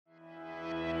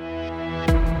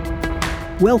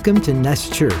Welcome to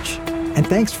Nest Church, and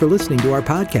thanks for listening to our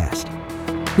podcast.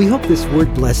 We hope this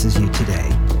word blesses you today.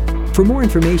 For more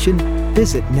information,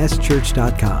 visit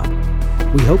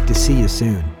nestchurch.com. We hope to see you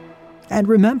soon. And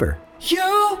remember, you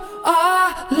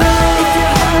are loved. If your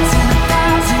heart's in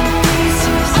 1,000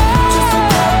 pieces, just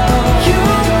remember, you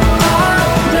are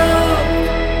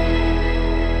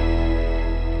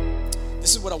loved.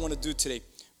 This is what I want to do today.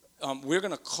 We're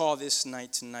going to call this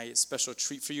night tonight a special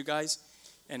treat for you guys,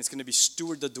 and it's going to be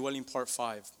Steward the Dwelling Part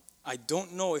 5. I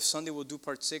don't know if Sunday we'll do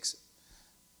Part 6.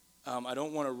 I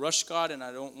don't want to rush God, and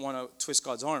I don't want to twist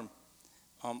God's arm.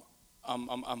 I'm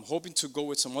hoping to go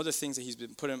with some other things that He's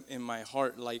been putting in my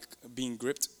heart, like being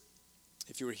gripped.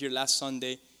 If you were here last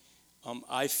Sunday,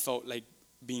 I felt like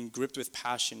being gripped with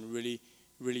passion really,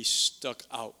 really stuck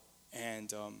out,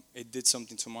 and it did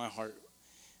something to my heart.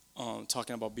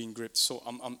 Talking about being gripped. So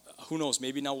who knows,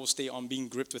 maybe now we'll stay on being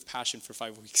gripped with passion for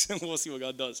 5 weeks and we'll see what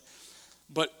God does.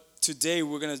 But today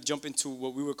we're going to jump into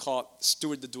what we would call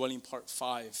Steward the Dwelling Part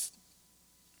 5.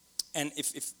 And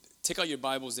if take out your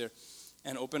Bibles there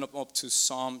and open up to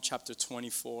Psalm chapter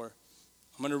 24.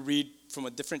 I'm going to read from a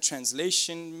different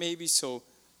translation maybe, so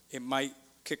it might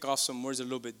kick off some words a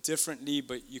little bit differently,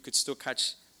 but you could still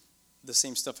catch the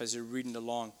same stuff as you're reading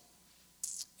along.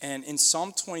 And in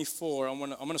Psalm 24, I'm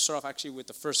gonna start off actually with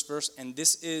the first verse, and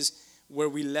this is where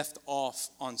we left off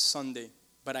on Sunday.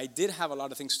 But I did have a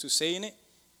lot of things to say in it,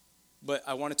 but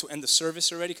I wanted to end the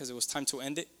service already because it was time to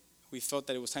end it. We felt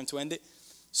that it was time to end it.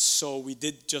 So we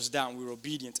did just that, and we were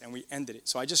obedient, and we ended it.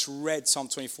 So I just read Psalm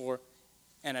 24,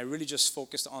 and I really just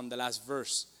focused on the last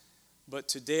verse. But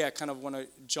today I kind of want to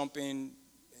jump in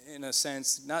a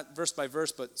sense, not verse by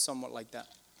verse, but somewhat like that,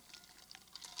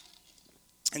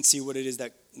 and see what it is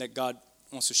that God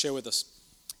wants to share with us.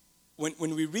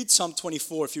 When we read Psalm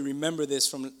 24, if you remember this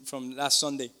from last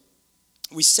Sunday,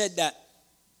 we said that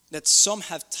some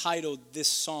have titled this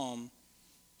psalm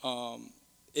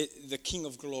the King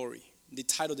of Glory. They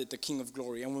titled it the King of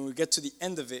Glory. And when we get to the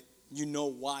end of it, you know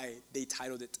why they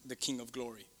titled it the King of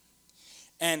Glory.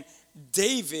 And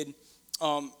David,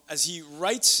 as he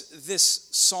writes this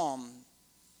psalm,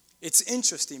 it's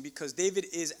interesting because David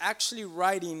is actually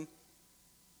writing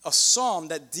a psalm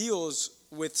that deals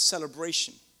with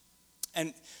celebration.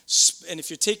 And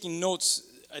if you're taking notes,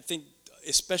 I think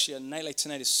especially a night like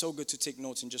tonight is so good to take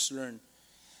notes and just learn.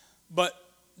 But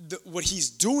what he's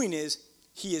doing is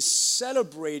he is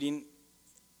celebrating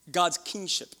God's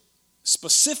kingship,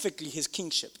 specifically his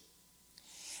kingship.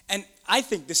 And I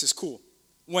think this is cool.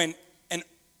 When an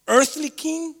earthly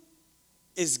king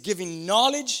is giving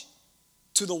knowledge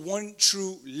to the one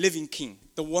true living king,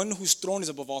 the one whose throne is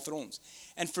above all thrones.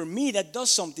 And for me, that does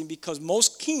something because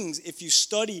most kings, if you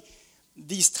study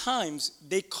these times,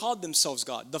 they called themselves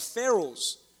God. The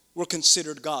pharaohs were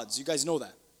considered gods. You guys know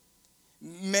that.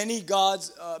 Many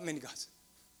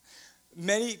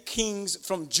kings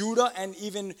from Judah and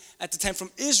even at the time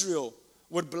from Israel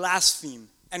would blaspheme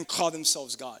and call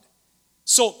themselves God.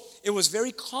 So it was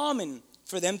very common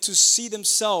for them to see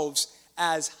themselves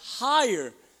as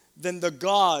higher than the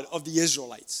God of the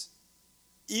Israelites.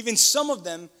 Even some of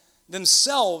them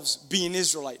themselves being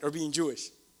Israelite or being Jewish.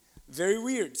 Very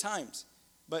weird times.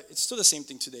 But it's still the same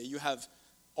thing today. You have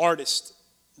artists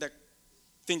that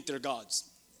think they're gods.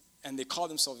 And they call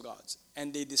themselves gods.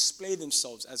 And they display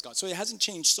themselves as gods. So it hasn't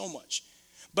changed so much.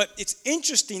 But it's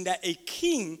interesting that a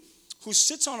king who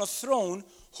sits on a throne,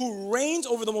 who reigns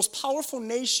over the most powerful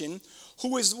nation,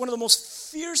 who is one of the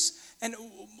most fierce and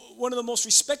one of the most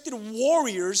respected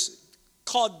warriors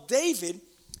called David,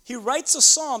 he writes a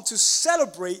psalm to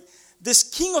celebrate this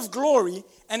King of Glory,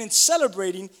 and in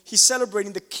celebrating, he's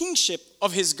celebrating the kingship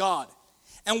of his God.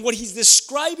 And what he's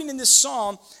describing in this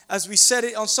psalm, as we said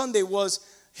it on Sunday, was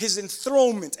his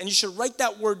enthronement. And you should write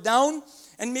that word down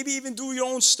and maybe even do your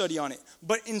own study on it.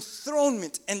 But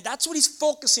enthronement, and that's what he's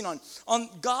focusing on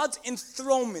God's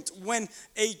enthronement. When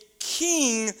a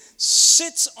king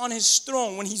sits on his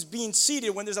throne, when he's being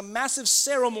seated, when there's a massive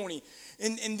ceremony,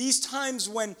 in these times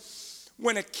when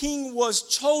a king was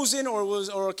chosen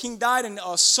or a king died and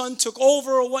a son took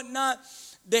over or whatnot,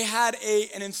 they had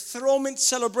an enthronement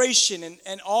celebration,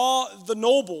 and all the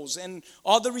nobles and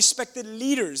all the respected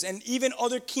leaders and even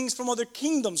other kings from other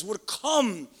kingdoms would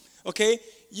come, okay?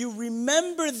 You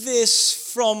remember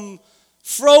this from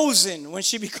Frozen when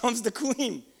she becomes the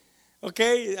queen,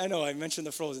 okay? I know I mentioned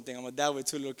the Frozen thing. I'm a dad with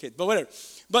two little kids, but whatever.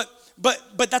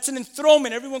 But that's an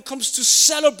enthronement. Everyone comes to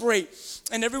celebrate,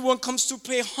 and everyone comes to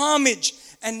pay homage.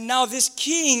 And now this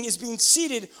king is being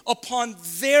seated upon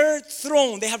their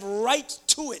throne. They have right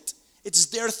to it. It's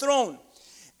their throne.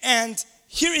 And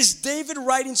here is David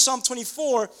writing Psalm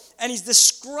 24, and he's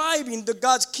describing the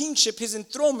God's kingship, his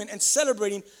enthronement, and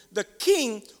celebrating the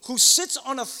king who sits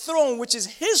on a throne, which is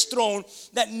his throne,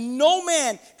 that no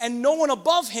man and no one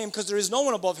above him, because there is no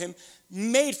one above him,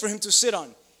 made for him to sit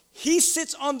on. He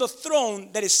sits on the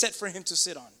throne that is set for him to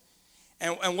sit on.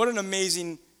 And what an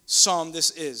amazing psalm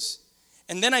this is.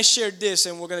 And then I shared this,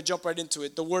 and we're going to jump right into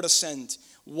it, the word ascend.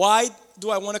 Why do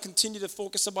I want to continue to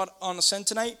focus on ascend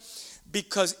tonight?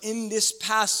 Because in this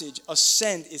passage,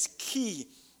 ascend is key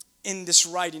in this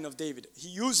writing of David. He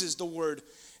uses the word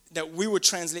that we would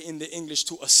translate in the English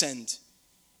to ascend.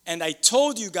 And I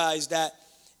told you guys that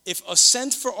if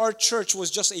ascend for our church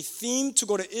was just a theme to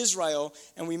go to Israel,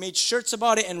 and we made shirts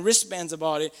about it and wristbands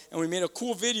about it, and we made a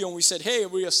cool video and we said, hey,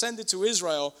 we ascended to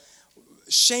Israel,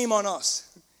 shame on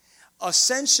us.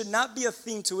 Ascend should not be a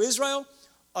theme to Israel.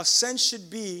 Ascend should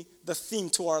be the theme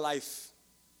to our life.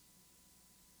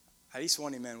 At least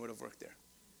one amen would have worked there.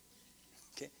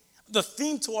 Okay? The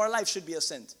theme to our life should be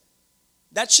ascend.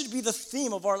 That should be the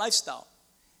theme of our lifestyle.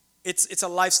 It's a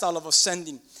lifestyle of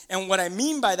ascending. And what I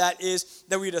mean by that is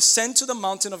that we'd ascend to the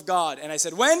mountain of God. And I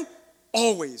said, when?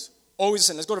 Always. Always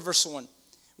ascend. Let's go to verse 1.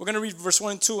 We're going to read verse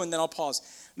 1 and 2, and then I'll pause.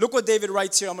 Look what David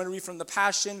writes here. I'm going to read from the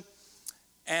Passion,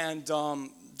 and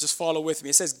just follow with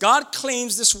me. It says, God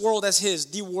claims this world as his,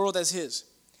 the world as his.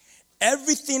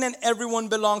 Everything and everyone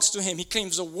belongs to him. He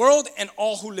claims the world and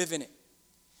all who live in it.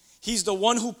 He's the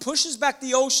one who pushes back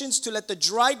the oceans to let the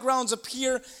dry grounds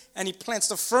appear, and he plants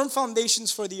the firm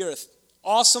foundations for the earth.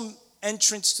 Awesome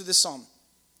entrance to the psalm.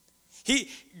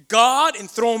 God,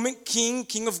 enthronement,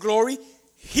 king of glory,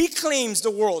 he claims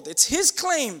the world. It's his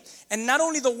claim. And not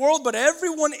only the world, but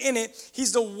everyone in it.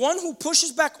 He's the one who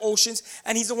pushes back oceans,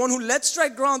 and he's the one who lets dry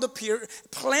ground appear,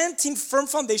 planting firm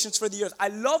foundations for the earth. I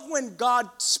love when God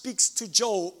speaks to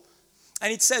Job,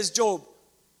 and he says, Job,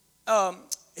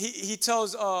 he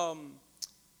tells, you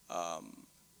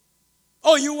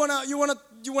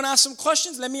wanna ask some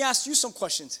questions? Let me ask you some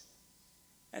questions.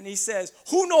 And he says,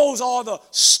 who knows all the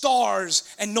stars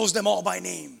and knows them all by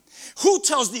name? Who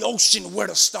tells the ocean where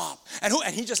to stop? And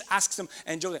he just asks him,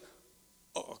 and Job's like,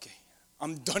 oh, okay,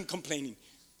 I'm done complaining.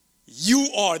 You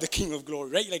are the King of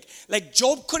glory, right? Like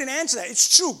Job couldn't answer that.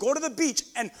 It's true. Go to the beach,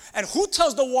 and who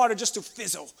tells the water just to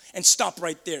fizzle and stop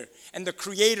right there? And the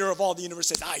creator of all the universe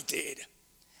says, I did.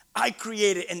 I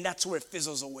created, and that's where it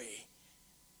fizzles away.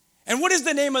 And what is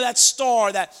the name of that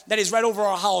star that is right over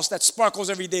our house that sparkles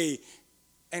every day?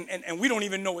 And we don't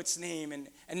even know its name.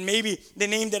 And maybe they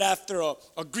named it after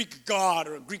a Greek god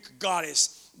or a Greek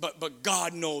goddess. But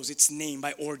God knows its name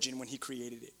by origin when he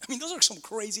created it. I mean, those are some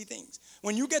crazy things.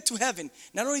 When you get to heaven,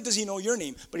 not only does he know your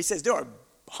name, but he says there are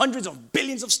hundreds of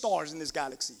billions of stars in this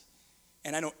galaxy.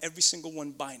 And I know every single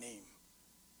one by name.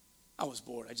 I was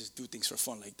bored. I just do things for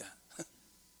fun like that.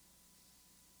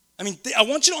 I mean, I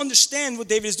want you to understand what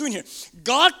David is doing here.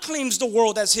 God claims the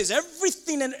world as his.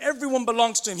 Everything and everyone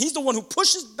belongs to him. He's the one who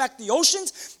pushes back the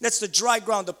oceans, lets the dry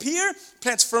ground appear,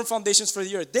 plants firm foundations for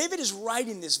the earth. David is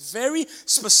writing this very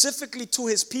specifically to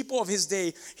his people of his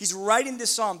day. He's writing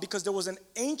this psalm because there was an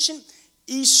ancient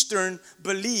Eastern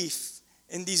belief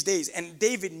in these days, and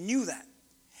David knew that.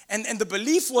 And the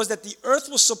belief was that the earth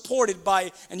was supported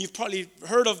by, and you've probably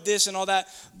heard of this and all that,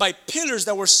 by pillars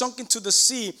that were sunk into the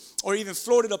sea or even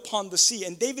floated upon the sea.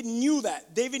 And David knew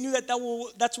that. David knew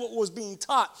that's what was being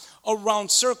taught around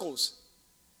circles.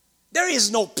 There is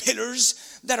no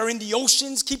pillars that are in the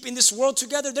oceans keeping this world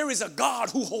together. There is a God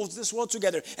who holds this world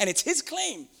together, and it's his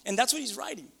claim. And that's what he's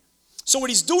writing. So what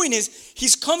he's doing is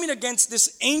he's coming against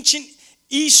this ancient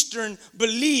Eastern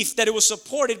belief that it was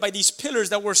supported by these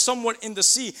pillars that were somewhat in the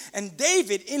sea. And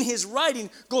David, in his writing,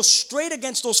 goes straight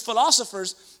against those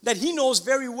philosophers that he knows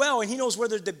very well, and he knows where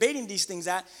they're debating these things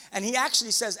at. And he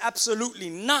actually says, absolutely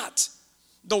not.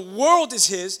 The world is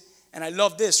his, and I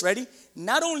love this, ready?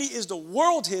 Not only is the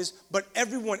world his, but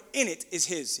everyone in it is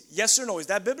his. Yes or no? Is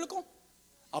that biblical?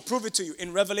 I'll prove it to you.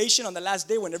 In Revelation, on the last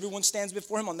day, when everyone stands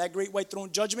before him on that great white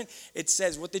throne judgment, it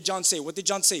says, what did John say? What did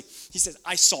John say? He says,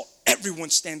 I saw everyone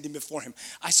standing before him.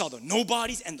 I saw the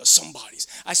nobodies and the somebodies.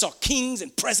 I saw kings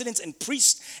and presidents and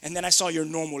priests, and then I saw your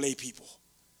normal lay people.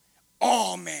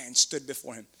 All man stood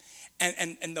before him.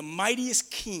 And the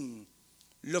mightiest king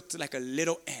looked like a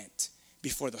little ant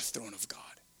before the throne of God.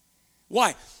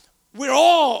 Why? We're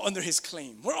all under his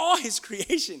claim. We're all his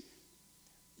creation.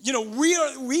 You know,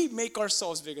 we make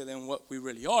ourselves bigger than what we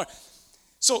really are.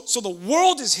 So the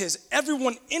world is his.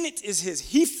 Everyone in it is his.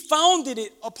 He founded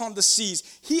it upon the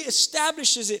seas. He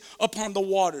establishes it upon the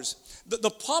waters. The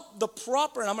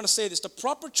proper, and I'm going to say this, the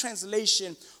proper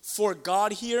translation for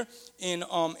God here in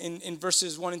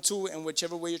verses 1 and 2, and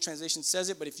whichever way your translation says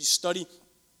it, but if you study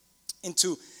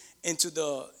into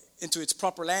its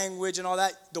proper language and all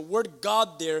that, the word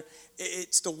God there,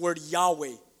 it's the word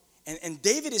Yahweh. And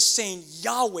David is saying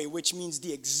Yahweh, which means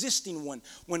the existing one.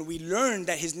 When we learned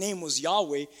that his name was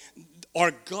Yahweh,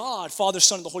 our God, Father,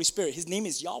 Son, and the Holy Spirit, his name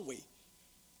is Yahweh.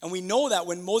 And we know that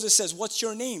when Moses says, what's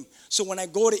your name? So when I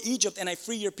go to Egypt and I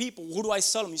free your people, who do I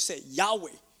tell them? You say, Yahweh.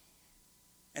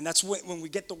 And that's when we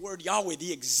get the word Yahweh,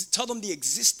 tell them the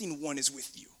existing one is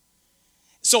with you.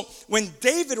 So when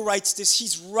David writes this,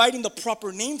 he's writing the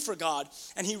proper name for God,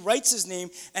 and he writes his name,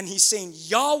 and he's saying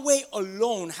Yahweh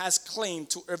alone has claim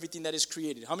to everything that is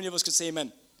created. How many of us could say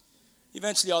amen?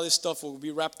 Eventually all this stuff will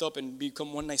be wrapped up and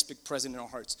become one nice big present in our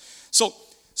hearts. So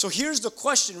here's the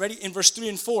question, ready? In verse 3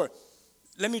 and 4.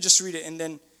 Let me just read it, and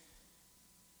then,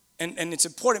 and it's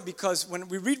important because when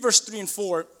we read verse 3 and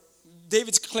 4,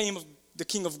 David's claim of the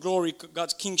King of Glory,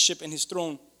 God's kingship and his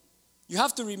throne, you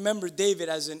have to remember David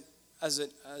as an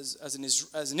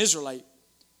Israelite.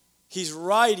 He's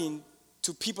writing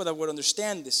to people that would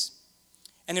understand this.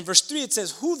 And in verse 3 it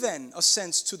says, who then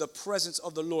ascends to the presence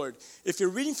of the Lord? If you're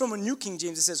reading from a New King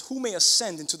James, it says, who may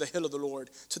ascend into the hill of the Lord,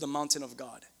 to the mountain of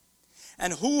God?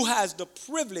 And who has the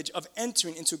privilege of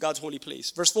entering into God's holy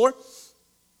place? Verse 4,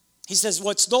 he says,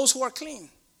 well, it's those who are clean.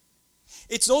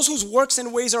 It's those whose works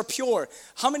and ways are pure.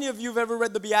 How many of you have ever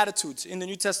read the Beatitudes in the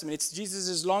New Testament? It's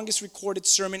Jesus' longest recorded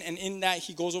sermon, and in that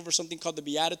he goes over something called the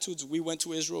Beatitudes. We went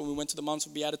to Israel, we went to the Mount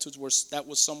of Beatitudes where that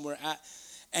was somewhere at.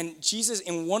 And Jesus,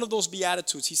 in one of those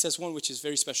Beatitudes, he says one which is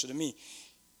very special to me.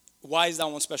 Why is that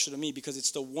one special to me? Because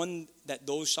it's the one that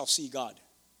those shall see God.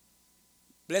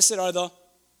 Blessed are the,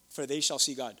 for they shall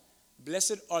see God.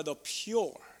 Blessed are the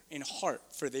pure in heart,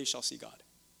 for they shall see God.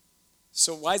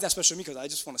 So why is that special to me? Because I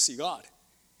just want to see God.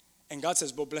 And God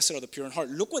says, but blessed are the pure in heart.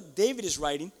 Look what David is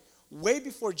writing way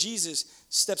before Jesus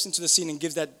steps into the scene and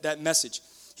gives that message.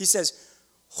 He says,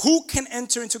 who can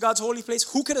enter into God's holy place?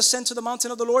 Who can ascend to the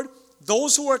mountain of the Lord?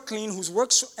 Those who are clean, whose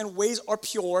works and ways are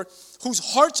pure,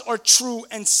 whose hearts are true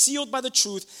and sealed by the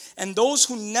truth, and those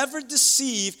who never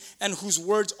deceive and whose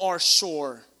words are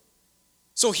sure.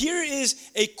 So here is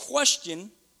a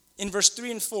question in verse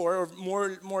 3 and 4, or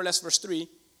more or less verse 3,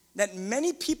 that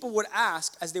many people would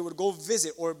ask as they would go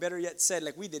visit, or better yet said,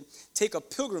 like we did, take a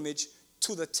pilgrimage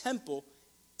to the temple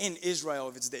in Israel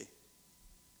of its day.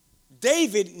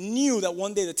 David knew that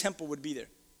one day the temple would be there.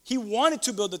 He wanted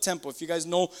to build the temple, if you guys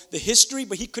know the history,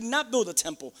 but he could not build a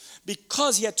temple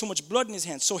because he had too much blood in his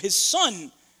hands. So his son,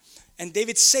 and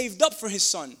David saved up for his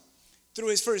son.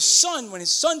 For his son, when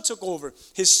his son took over,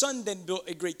 his son then built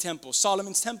a great temple,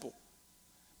 Solomon's temple.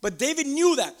 But David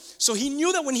knew that. So he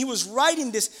knew that when he was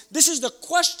writing this is the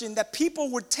question that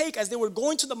people would take as they were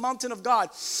going to the mountain of God,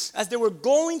 as they were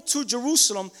going to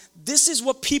Jerusalem. This is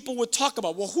what people would talk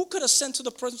about. Well, who could ascend to the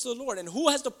presence of the Lord? And who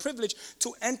has the privilege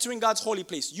to enter in God's holy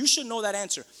place? You should know that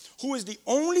answer. Who is the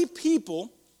only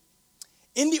people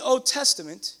in the Old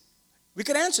Testament, we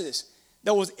could answer this,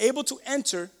 that was able to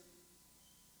enter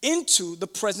into the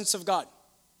presence of God?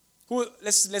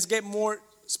 Let's get more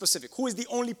specific. Who is the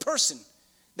only person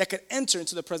that could enter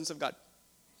into the presence of God?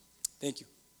 Thank you.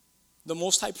 The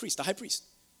Most High Priest, the high priest.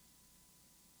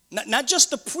 Not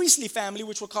just the priestly family,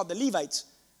 which were called the Levites,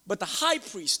 but the high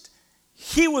priest.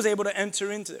 He was able to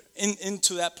enter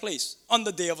into that place on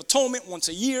the Day of Atonement once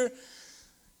a year.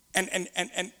 And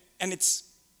it's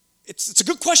a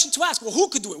good question to ask. Well, who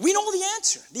could do it? We know the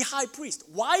answer, the high priest.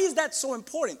 Why is that so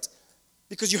important?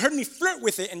 Because you heard me flirt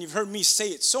with it, and you've heard me say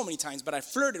it so many times, but I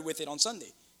flirted with it on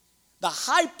Sunday. The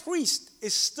high priest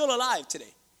is still alive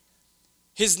today.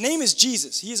 His name is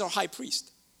Jesus. He is our high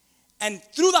priest. And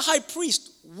through the high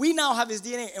priest, we now have his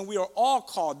DNA, and we are all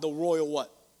called the royal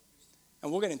what?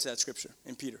 And we'll get into that scripture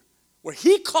in Peter, where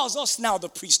he calls us now the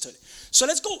priesthood. So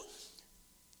let's go.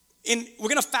 We're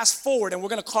going to fast forward, and we're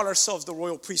going to call ourselves the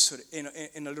royal priesthood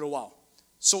in a little while.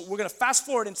 So we're going to fast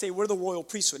forward and say we're the royal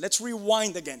priesthood. Let's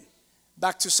rewind again.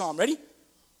 Back to Psalm. Ready?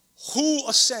 Who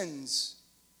ascends?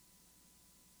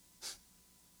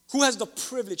 Who has the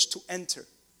privilege to enter?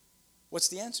 What's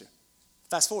the answer?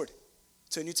 Fast forward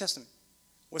to the New Testament.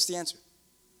 What's the answer?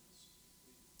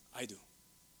 I do.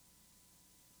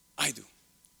 I do.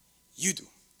 You do.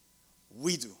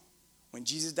 We do. When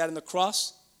Jesus died on the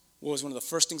cross, what was one of the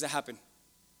first things that happened?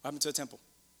 What happened to the temple?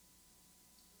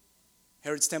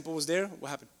 Herod's temple was there. What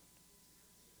happened?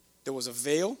 There was a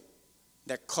veil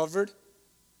that covered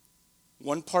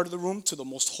one part of the room to the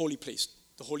most holy place,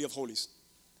 the Holy of Holies.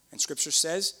 And Scripture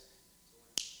says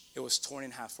it was torn in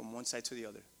half from one side to the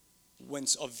other. When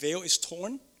a veil is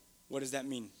torn, what does that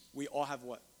mean? We all have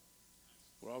what?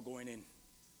 We're all going in.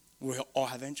 We all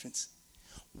have entrance.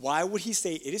 Why would he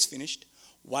say it is finished?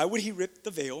 Why would he rip the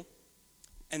veil?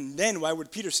 And then why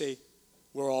would Peter say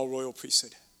we're all royal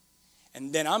priesthood.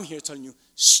 And then I'm here telling you,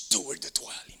 steward the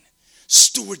dwelling.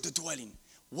 Steward the dwelling.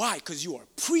 Why? Because you are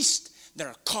priests that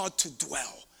are called to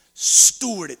dwell.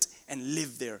 Steward it and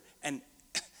live there and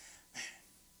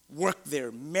work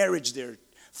there, marriage there,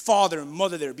 father and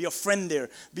mother there, be a friend there,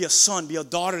 be a son, be a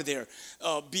daughter there,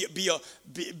 be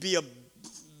a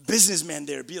businessman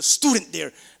there, be a student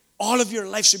there. All of your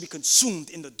life should be consumed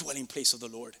in the dwelling place of the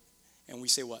Lord. And we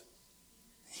say what?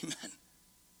 Amen.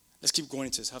 Let's keep going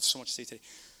into this. I have so much to say today.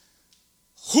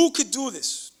 Who could do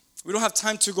this? We don't have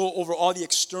time to go over all the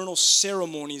external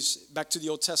ceremonies back to the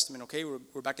Old Testament, okay?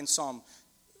 We're back in Psalm.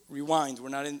 Rewind. We're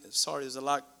not in, sorry, there's a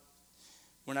lot.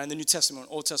 We're not in the New Testament,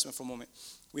 Old Testament for a moment.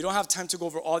 We don't have time to go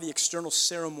over all the external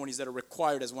ceremonies that are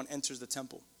required as one enters the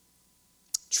temple.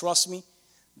 Trust me,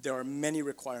 there are many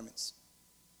requirements.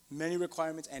 Many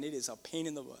requirements, and it is a pain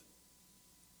in the butt.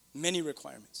 Many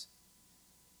requirements.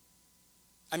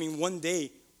 I mean, one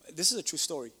day, this is a true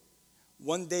story.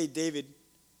 One day, David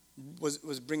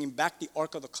was bringing back the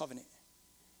Ark of the Covenant.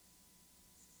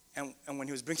 And when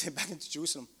he was bringing it back into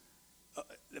Jerusalem,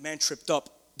 the man tripped up.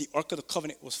 The Ark of the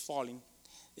Covenant was falling.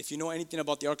 If you know anything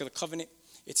about the Ark of the Covenant,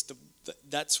 it's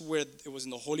that's where it was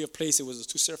in the Holy of Place. It was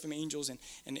the two seraphim angels, and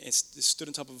it stood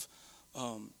on top of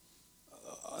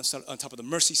the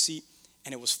mercy seat,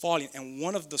 and it was falling. And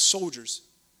one of the soldiers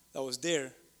that was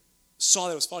there saw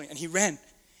that it was falling, and he ran,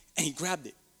 and he grabbed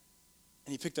it,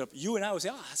 and he picked it up. You and I would say,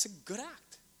 that's a good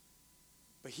act.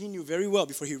 But he knew very well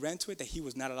before he ran to it that he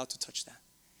was not allowed to touch that.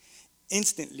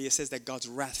 Instantly, it says that God's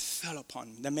wrath fell upon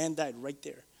him. The man died right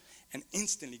there. And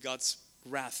instantly, God's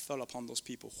wrath fell upon those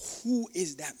people. Who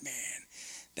is that man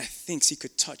that thinks he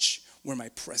could touch where my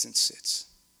presence sits?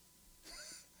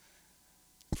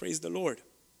 Praise the Lord.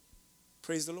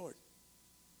 Praise the Lord.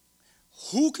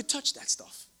 Who could touch that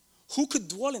stuff? Who could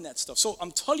dwell in that stuff? So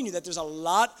I'm telling you that there's a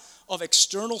lot of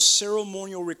external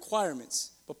ceremonial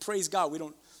requirements. But praise God, we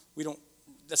don't,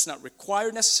 that's not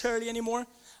required necessarily anymore.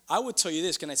 I would tell you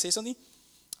this. Can I say something?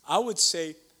 I would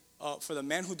say for the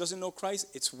man who doesn't know Christ,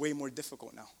 it's way more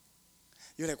difficult now.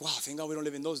 You're like, wow, thank God we don't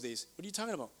live in those days. What are you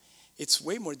talking about? It's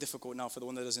way more difficult now for the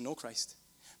one that doesn't know Christ.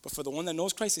 But for the one that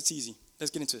knows Christ, it's easy.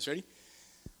 Let's get into this. Ready?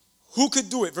 Who could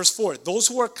do it? Verse 4. Those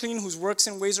who are clean, whose works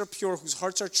and ways are pure, whose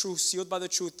hearts are true, sealed by the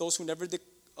truth, those who never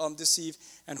deceive,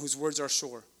 and whose words are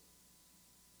sure.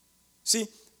 See,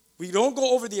 we don't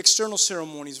go over the external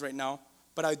ceremonies right now,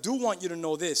 but I do want you to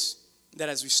know this, that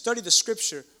as we study the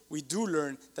scripture, we do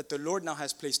learn that the Lord now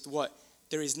has placed what?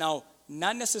 There is now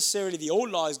not necessarily the old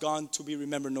law is gone to be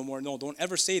remembered no more. No, don't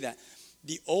ever say that.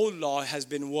 The old law has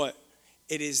been what?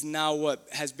 It is now what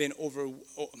has been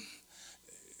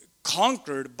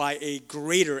conquered by a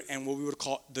greater and what we would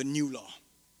call the new law.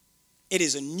 It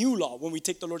is a new law. When we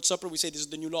take the Lord's Supper, we say this is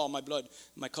the new law of my blood,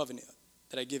 my covenant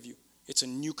that I give you. It's a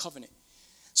new covenant.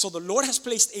 So the Lord has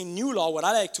placed a new law, what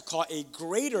I like to call a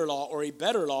greater law or a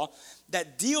better law,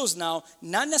 that deals now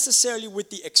not necessarily with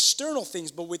the external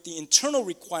things, but with the internal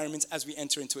requirements as we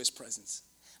enter into his presence.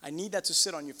 I need that to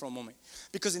sit on you for a moment.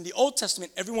 Because in the Old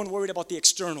Testament, everyone worried about the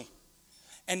external.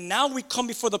 And now we come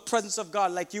before the presence of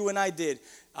God like you and I did.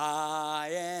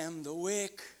 I am the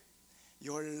wick,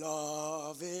 your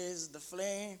love is the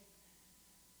flame.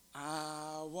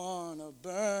 I want to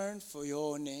burn for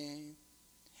your name.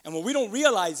 And what we don't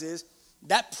realize is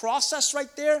that process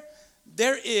right there,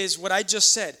 there is what I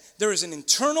just said. There is an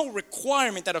internal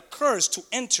requirement that occurs to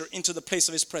enter into the place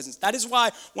of his presence. That is why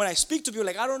when I speak to people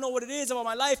like, I don't know what it is about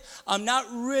my life, I'm not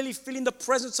really feeling the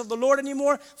presence of the Lord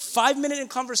anymore. 5-minute in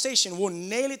conversation will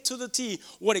nail it to the T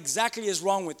what exactly is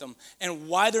wrong with them and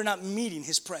why they're not meeting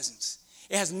his presence.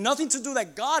 It has nothing to do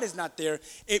that God is not there.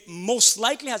 It most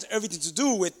likely has everything to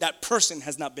do with that person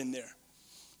has not been there.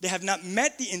 They have not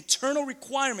met the internal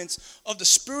requirements of the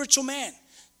spiritual man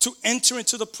to enter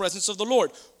into the presence of the Lord.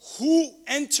 Who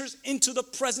enters into the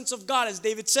presence of God, as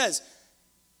David says?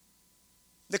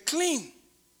 The clean.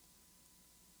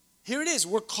 Here it is.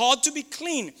 We're called to be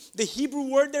clean. The Hebrew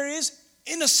word there is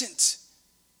innocent.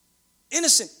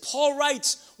 Innocent. Paul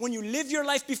writes, when you live your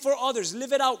life before others,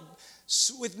 live it out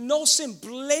with no sin,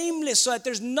 blameless, so that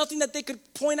there's nothing that they could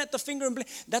point at the finger and blame.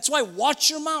 That's why watch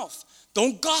your mouth.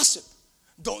 Don't gossip.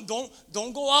 Don't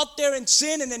go out there and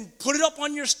sin and then put it up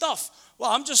on your stuff.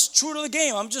 Well, I'm just true to the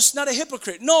game. I'm just not a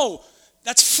hypocrite. No,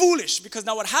 that's foolish, because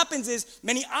now what happens is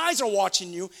many eyes are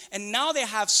watching you and now they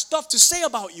have stuff to say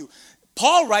about you.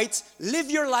 Paul writes,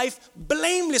 live your life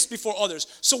blameless before others.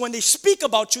 So when they speak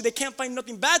about you, they can't find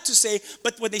nothing bad to say,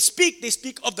 but when they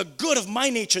speak of the good of my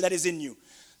nature that is in you.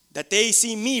 That they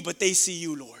see me, but they see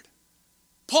you, Lord.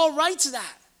 Paul writes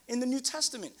that in the New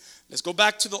Testament. Let's go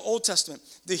back to the Old Testament.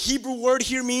 The Hebrew word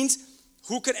here means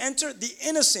who could enter? The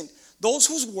innocent, those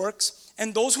whose works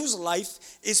and those whose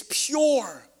life is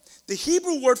pure. The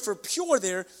Hebrew word for pure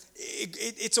there,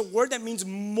 it's a word that means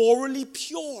morally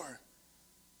pure.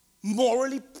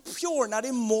 Morally pure, not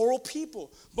immoral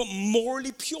people, but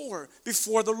morally pure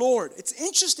before the Lord. It's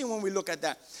interesting when we look at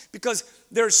that, because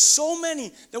there's so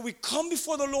many that we come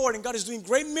before the Lord and God is doing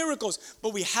great miracles,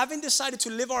 but we haven't decided to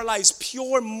live our lives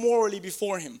pure morally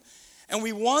before Him. And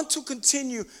we want to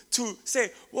continue to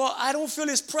say, well, I don't feel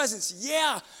His presence.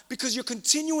 Yeah, because you're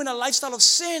continuing a lifestyle of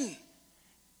sin.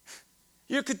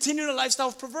 You're continuing a lifestyle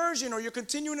of perversion, or you're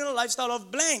continuing in a lifestyle of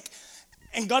blank.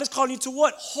 And God is calling you to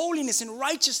what? Holiness and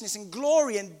righteousness and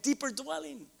glory and deeper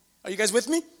dwelling. Are you guys with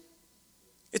me?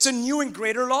 It's a new and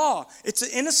greater law. It's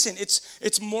innocent.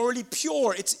 It's morally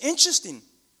pure. It's interesting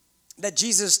that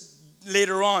Jesus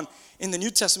later on in the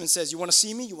New Testament says, you want to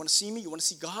see me? You want to see me? You want to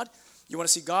see God? You want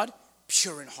to see God?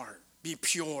 Pure in heart. Be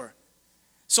pure.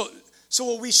 So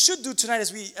what we should do tonight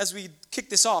as we kick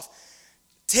this off,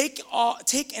 take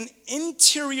an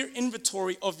interior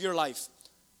inventory of your life.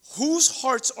 Whose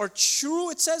hearts are true,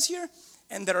 it says here,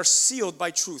 and that are sealed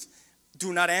by truth.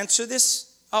 Do not answer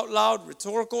this out loud,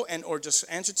 rhetorical, or just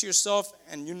answer to yourself,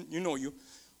 and you know you.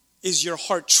 Is your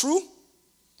heart true?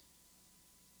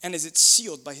 And is it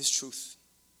sealed by His truth?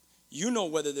 You know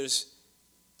whether there's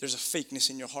a fakeness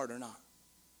in your heart or not.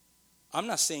 I'm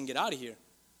not saying get out of here.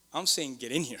 I'm saying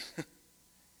get in here.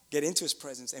 Get into His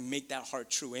presence and make that heart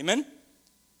true. Amen?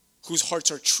 Whose hearts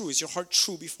are true. Is your heart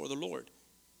true before the Lord?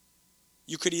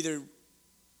 You could either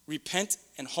repent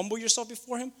and humble yourself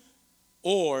before Him,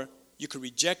 or you could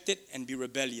reject it and be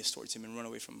rebellious towards Him and run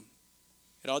away from Him.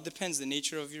 It all depends the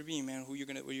nature of your being, man. Who you're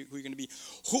gonna be.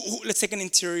 Let's take an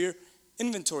interior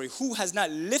inventory. Who has not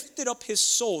lifted up his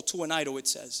soul to an idol? It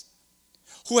says,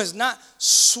 who has not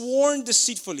sworn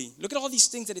deceitfully. Look at all these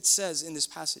things that it says in this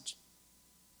passage.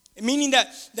 Meaning that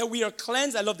we are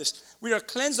cleansed. I love this. We are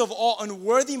cleansed of all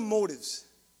unworthy motives.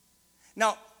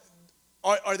 Now,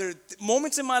 are there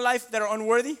moments in my life that are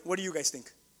unworthy? What do you guys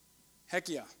think? Heck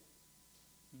yeah.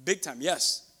 Big time,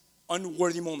 yes.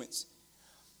 Unworthy moments.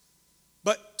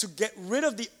 But to get rid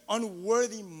of the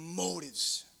unworthy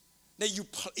motives, that you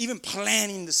even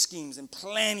planning the schemes and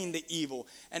planning the evil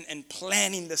and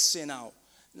planning the sin out,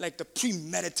 like the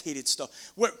premeditated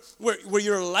stuff, where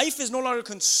your life is no longer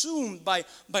consumed by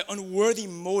unworthy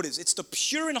motives. It's the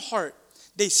pure in heart.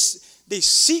 They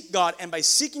seek God, and by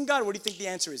seeking God, what do you think the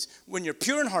answer is? When you're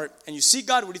pure in heart and you seek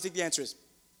God, what do you think the answer is?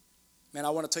 Man, I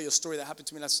want to tell you a story that happened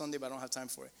to me last Sunday, but I don't have time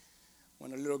for it.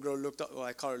 When a little girl looked up, well,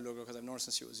 I call her a little girl because I've known her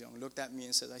since she was young, looked at me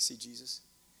and said, I see Jesus.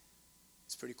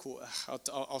 It's pretty cool.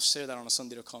 I'll share that on a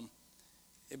Sunday to come.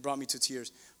 It brought me to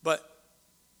tears. But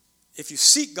if you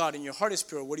seek God and your heart is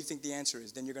pure, what do you think the answer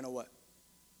is? Then you're going to what?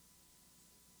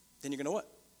 Then you're going to what?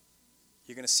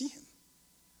 You're going to see Him.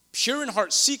 Pure in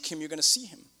heart, seek Him, you're going to see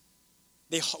Him.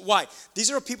 Why? These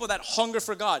are people that hunger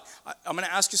for God. I'm going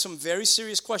to ask you some very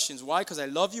serious questions. Why? Because I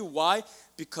love you. Why?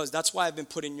 Because that's why I've been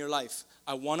put in your life.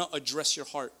 I want to address your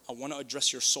heart. I want to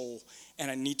address your soul. And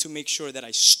I need to make sure that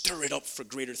I stir it up for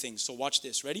greater things. So watch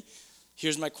this. Ready?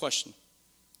 Here's my question.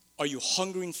 Are you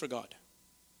hungering for God?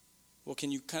 Well,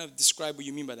 can you kind of describe what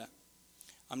you mean by that?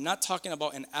 I'm not talking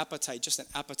about an appetite, just an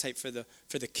appetite for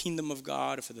the kingdom of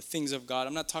God or for the things of God.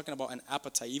 I'm not talking about an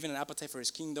appetite, even an appetite for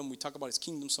His kingdom. We talk about His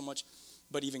kingdom so much,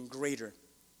 but even greater.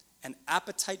 An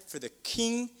appetite for the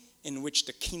king in which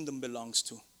the kingdom belongs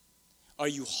to. Are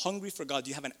you hungry for God? Do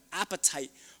you have an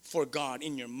appetite for God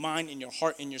in your mind, in your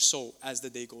heart, in your soul as the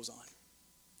day goes on?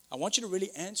 I want you to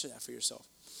really answer that for yourself.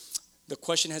 The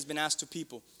question has been asked to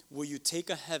people, will you take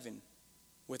a heaven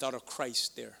without a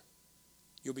Christ there?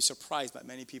 You'll be surprised by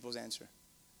many people's answer.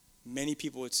 Many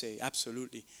people would say,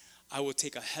 absolutely. I will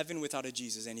take a heaven without a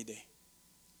Jesus any day.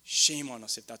 Shame on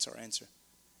us if that's our answer.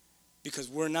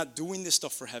 Because we're not doing this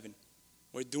stuff for heaven.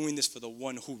 We're doing this for the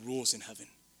one who rules in heaven.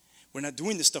 We're not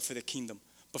doing this stuff for the kingdom,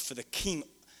 but for the king,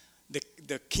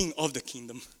 the king of the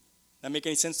kingdom. That make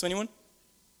any sense to anyone?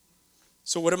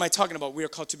 So what am I talking about? We are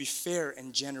called to be fair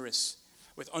and generous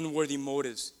with unworthy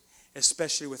motives,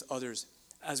 especially with others,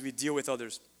 as we deal with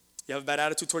others. You have a bad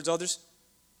attitude towards others?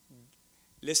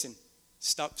 Listen,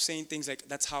 stop saying things like,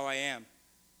 that's how I am.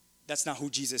 That's not who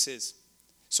Jesus is.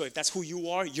 So if that's who you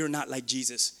are, you're not like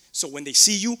Jesus. So when they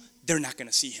see you, they're not going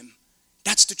to see Him.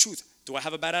 That's the truth. Do I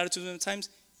have a bad attitude at times?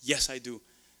 Yes, I do.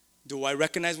 Do I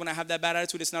recognize when I have that bad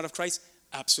attitude it's not of Christ?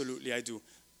 Absolutely, I do.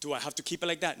 Do I have to keep it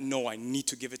like that? No, I need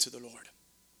to give it to the Lord.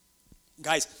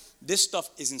 Guys, this stuff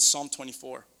is in Psalm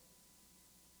 24.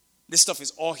 This stuff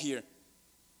is all here.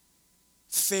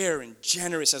 Fair and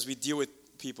generous as we deal with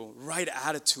people. Right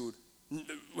attitude.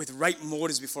 with right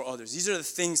motives before others. These are the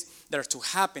things that are to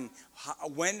happen.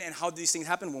 When and how do these things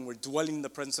happen? When we're dwelling in the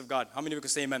presence of God. How many of you can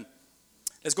say amen?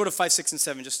 Let's go to 5, 6, and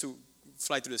 7 just to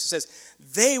fly through this. It says,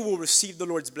 they will receive the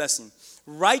Lord's blessing.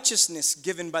 Righteousness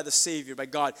given by the Savior, by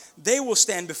God. They will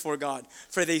stand before God.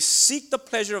 For they seek the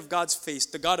pleasure of God's face,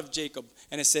 the God of Jacob.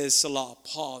 And it says, Salah,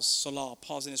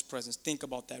 pause in his presence. Think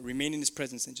about that. Remain in his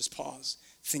presence and just pause.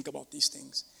 Think about these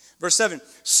things. Verse 7,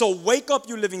 so wake up,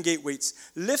 you living gateways.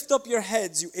 Lift up your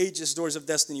heads, you ageless doors of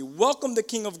destiny. Welcome the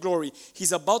King of glory.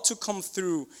 He's about to come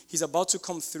through. He's about to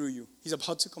come through you. He's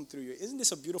about to come through you. Isn't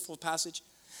this a beautiful passage?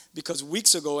 Because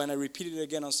weeks ago, and I repeated it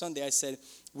again on Sunday, I said,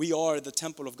 we are the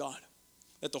temple of God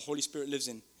that the Holy Spirit lives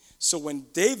in. So when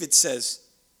David says,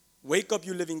 wake up,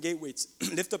 you living gateways.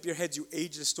 Lift up your heads, you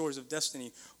ageless doors of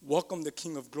destiny. Welcome the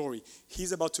King of glory.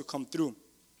 He's about to come through.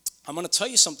 I'm going to tell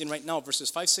you something right now.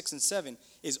 Verses 5, 6, and 7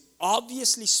 is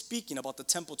obviously speaking about the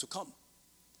temple to come.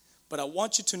 But I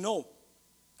want you to know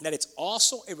that it's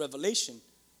also a revelation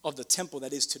of the temple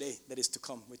that is today, that is to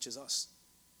come, which is us.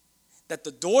 That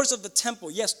the doors of the temple,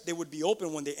 yes, they would be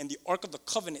open one day, and the Ark of the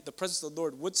Covenant, the presence of the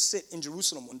Lord, would sit in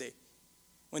Jerusalem one day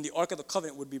when the Ark of the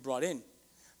Covenant would be brought in.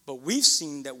 But we've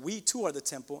seen that we too are the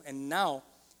temple, and now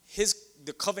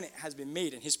the covenant has been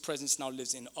made, and his presence now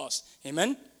lives in us.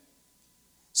 Amen?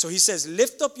 So he says,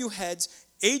 lift up your heads,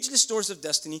 ageless doors of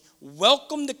destiny.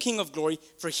 Welcome the King of glory,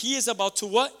 for he is about to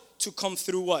what? To come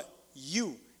through what?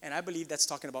 You. And I believe that's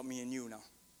talking about me and you now.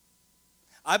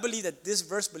 I believe that this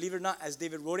verse, believe it or not, as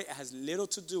David wrote it, has little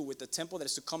to do with the temple that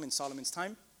is to come in Solomon's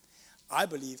time. I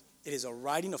believe it is a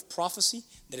writing of prophecy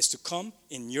that is to come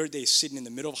in your day, sitting in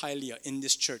the middle of Hialeah in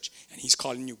this church. And he's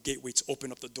calling you, gateways,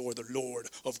 open up the door. The Lord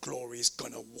of glory is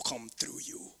going to come through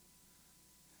you.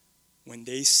 When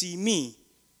they see me,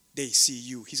 they see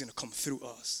you. He's going to come through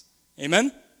us.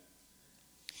 Amen?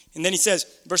 And then he says,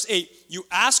 verse 8, you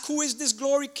ask, who is this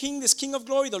glory king, this King of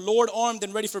glory? The Lord armed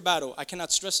and ready for battle. I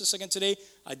cannot stress this again today.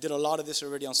 I did a lot of this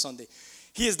already on Sunday.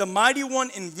 He is the mighty one,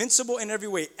 invincible in every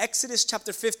way. Exodus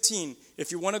chapter 15,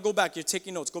 if you want to go back, you're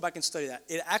taking notes, go back and study that.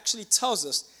 It actually tells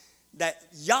us that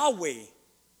Yahweh,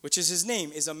 which is his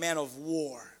name, is a man of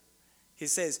war. He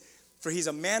says, for he's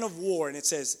a man of war, and it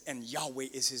says, and Yahweh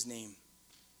is his name.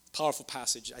 Powerful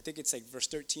passage. I think it's like verse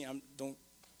 13. Don't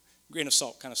grain of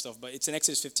salt kind of stuff, but it's in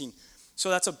Exodus 15. So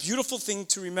that's a beautiful thing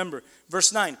to remember.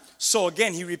 Verse 9. So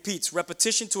again, he repeats.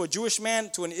 Repetition to a Jewish man,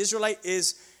 to an Israelite,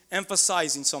 is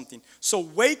emphasizing something. So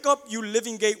wake up, you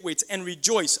living gateways, and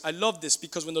rejoice. I love this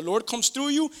because when the Lord comes through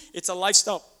you, it's a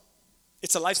lifestyle.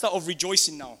 It's a lifestyle of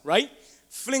rejoicing now, right?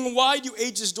 Fling wide, you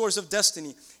ageless doors of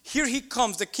destiny. Here he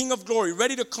comes, the King of glory,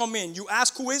 ready to come in. You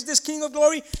ask, who is this King of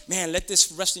glory? Man, let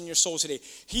this rest in your soul today.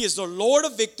 He is the Lord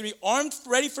of victory, armed,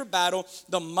 ready for battle,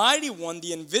 the mighty one,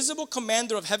 the invisible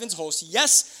commander of heaven's host.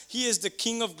 Yes, he is the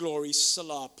King of glory.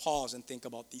 Salah, pause and think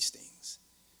about these things.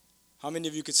 How many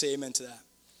of you could say amen to that?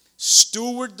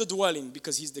 Steward the dwelling,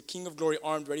 because he's the King of glory,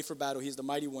 armed, ready for battle. He's the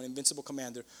mighty one, invincible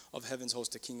commander of heaven's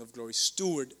host, the King of glory.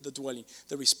 Steward the dwelling.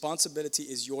 The responsibility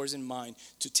is yours and mine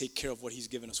to take care of what he's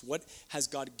given us. What has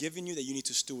God given you that you need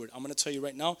to steward? I'm going to tell you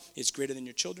right now, it's greater than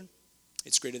your children.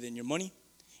 It's greater than your money.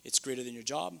 It's greater than your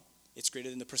job. It's greater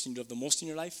than the person you love the most in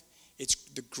your life. It's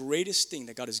the greatest thing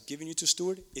that God has given you to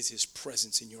steward is his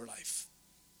presence in your life.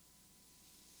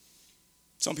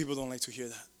 Some people don't like to hear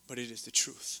that, but it is the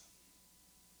truth.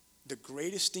 The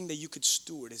greatest thing that you could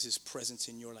steward is his presence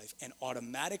in your life. And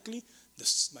automatically,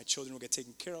 my children will get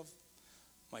taken care of.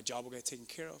 My job will get taken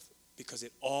care of. Because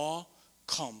it all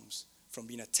comes from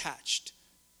being attached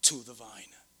to the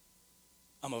vine.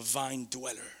 I'm a vine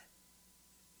dweller.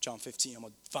 John 15, I'm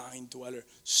a vine dweller.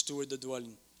 Steward the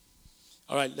dwelling.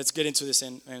 All right, let's get into this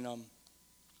and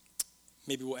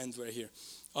maybe we'll end right here.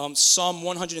 Psalm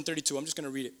 132, I'm just going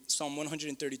to read it. Psalm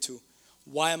 132.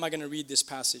 Why am I going to read this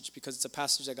passage? Because it's a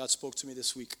passage that God spoke to me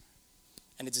this week.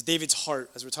 And it's David's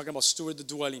heart. As we're talking about steward the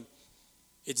dwelling,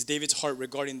 it's David's heart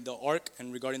regarding the ark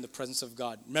and regarding the presence of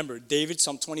God. Remember, David,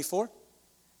 Psalm 24.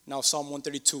 Now Psalm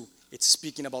 132. It's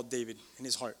speaking about David and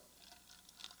his heart.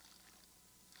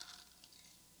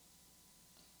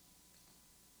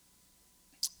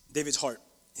 David's heart,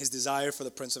 his desire for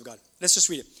the presence of God. Let's just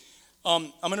read it.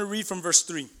 I'm going to read from verse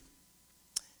 3.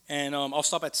 And I'll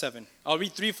stop at 7. I'll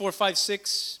read 3, 4, 5,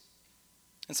 6,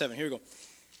 and 7. Here we go.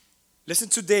 Listen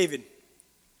to David.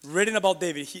 Written about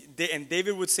David. And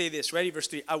David would say this. Ready? Verse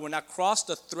 3. I will not cross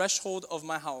the threshold of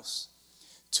my house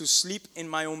to sleep in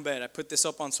my own bed. I put this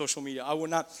up on social media. I will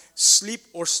not sleep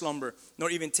or slumber, nor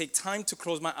even take time to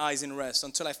close my eyes and rest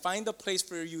until I find a place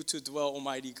for you to dwell,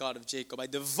 Almighty God of Jacob. I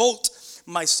devote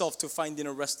myself to finding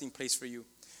a resting place for you.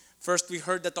 First, we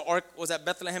heard that the ark was at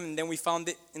Bethlehem, and then we found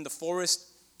it in the forest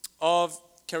of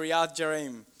Kiriath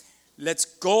Jearim. Let's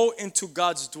go into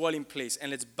God's dwelling place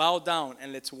and let's bow down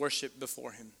and let's worship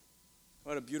before him.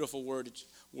 What a beautiful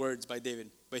words by David.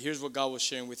 But here's what God was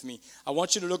sharing with me. I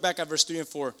want you to look back at verse 3 and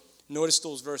 4. Notice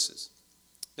those verses.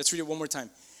 Let's read it one more time.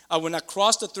 I will not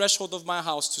cross the threshold of my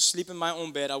house to sleep in my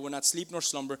own bed. I will not sleep nor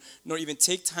slumber, nor even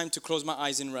take time to close my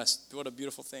eyes in rest. What a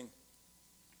beautiful thing.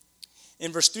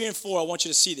 In verse 3 and 4, I want you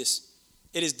to see this.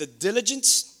 It is the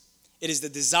diligence, it is the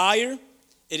desire,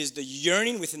 it is the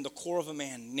yearning within the core of a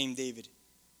man named David.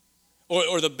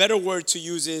 Or the better word to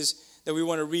use is, that we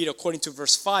want to read according to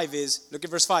verse 5 is, look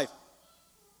at verse 5.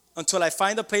 Until I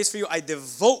find a place for you, I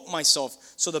devote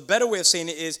myself. So the better way of saying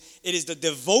it is the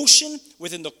devotion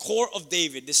within the core of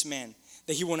David, this man,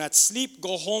 that he will not sleep,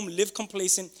 go home, live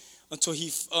complacent until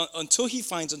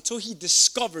he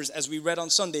discovers, as we read on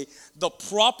Sunday, the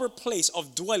proper place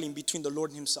of dwelling between the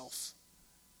Lord and himself.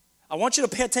 I want you to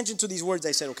pay attention to these words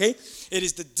I said, okay? It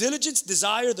is the diligence,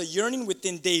 desire, the yearning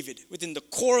within David, within the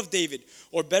core of David.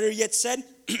 Or better yet said,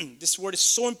 this word is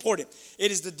so important.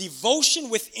 It is the devotion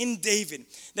within David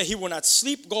that he will not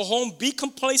sleep, go home, be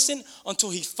complacent until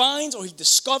he finds or he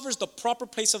discovers the proper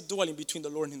place of dwelling between the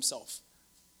Lord and himself.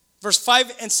 Verse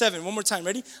 5 and 7, one more time,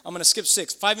 ready? I'm going to skip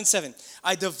 6, 5 and 7.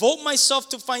 I devote myself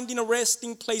to finding a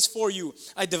resting place for you.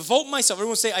 I devote myself.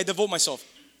 Everyone say, I devote myself.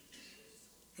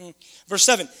 Verse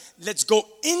 7, let's go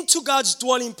into God's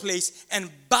dwelling place and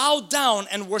bow down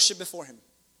and worship before him.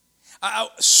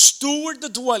 Steward the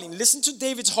dwelling. Listen to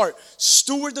David's heart.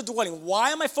 Steward the dwelling.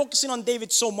 Why am I focusing on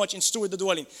David so much in steward the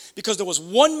dwelling? Because there was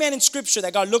one man in Scripture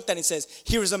that God looked at and says,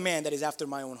 here is a man that is after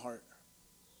my own heart.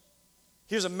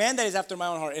 Here's a man that is after my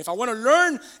own heart. And if I want to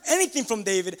learn anything from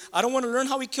David, I don't want to learn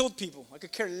how he killed people. I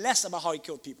could care less about how he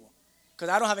killed people because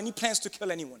I don't have any plans to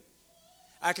kill anyone.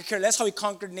 I could care less how he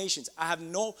conquered nations. I have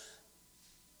no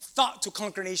thought to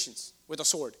conquer nations with a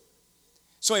sword.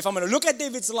 So if I'm going to look at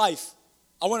David's life,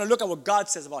 I want to look at what God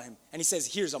says about him. And he says,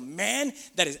 here's a man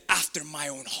that is after my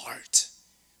own heart.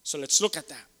 So let's look at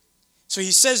that. So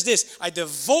he says this, I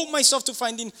devote myself to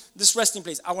finding this resting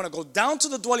place. I want to go down to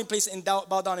the dwelling place and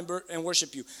bow down and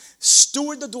worship you.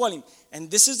 Steward the dwelling. And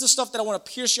this is the stuff that I want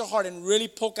to pierce your heart and really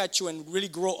poke at you and really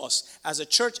grow us as a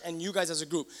church and you guys as a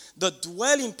group. The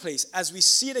dwelling place, as we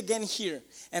see it again here,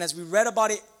 and as we read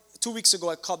about it 2 weeks ago,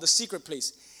 I called the secret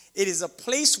place. It is a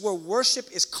place where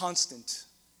worship is constant.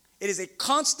 It is a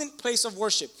constant place of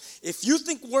worship. If you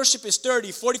think worship is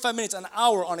 30, 45 minutes, an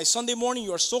hour on a Sunday morning,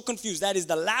 you are so confused. That is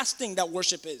the last thing that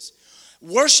worship is.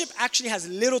 Worship actually has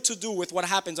little to do with what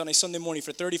happens on a Sunday morning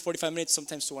for 30, 45 minutes,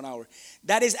 sometimes to an hour.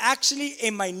 That is actually a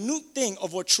minute thing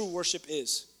of what true worship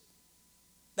is.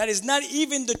 That is not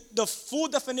even the full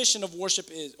definition of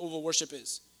what worship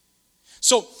is.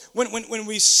 So when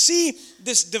we see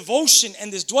this devotion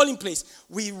and this dwelling place,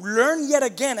 we learn yet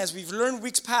again, as we've learned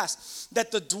weeks past,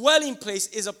 that the dwelling place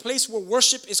is a place where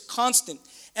worship is constant.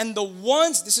 And the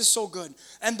ones, this is so good,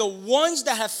 and the ones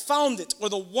that have found it, or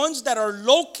the ones that are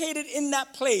located in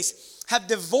that place, have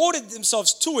devoted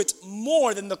themselves to it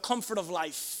more than the comfort of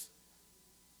life.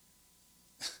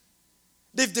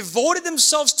 They've devoted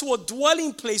themselves to a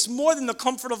dwelling place more than the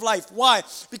comfort of life. Why?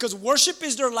 Because worship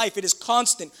is their life. It is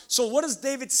constant. So what does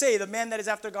David say, the man that is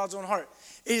after God's own heart?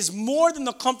 It is more than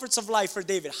the comforts of life for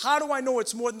David. How do I know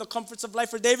it's more than the comforts of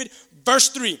life for David? Verse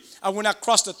 3, I will not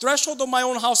cross the threshold of my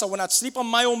own house. I will not sleep on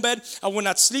my own bed. I will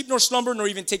not sleep nor slumber, nor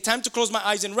even take time to close my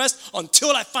eyes and rest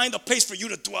until I find a place for you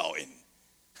to dwell in.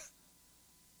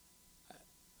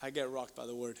 I get rocked by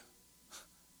the word.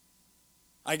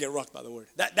 I get rocked by the word.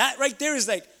 That right there is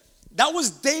like, that was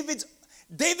David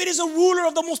is a ruler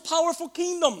of the most powerful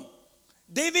kingdom.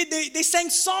 David, they sang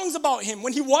songs about him.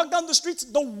 When he walked down the streets,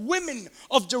 the women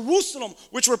of Jerusalem,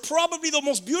 which were probably the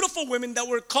most beautiful women that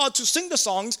were called to sing the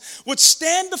songs, would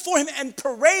stand before him and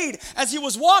parade as he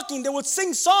was walking. They would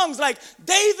sing songs like,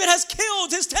 David has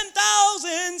killed his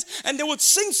 10,000s. And they would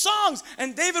sing songs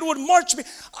and David would march.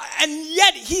 And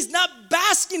yet he's not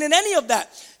basking in any of that.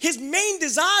 His main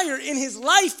desire in his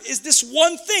life is this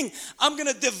one thing. I'm going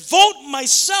to devote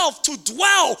myself to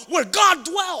dwell where God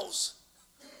dwells.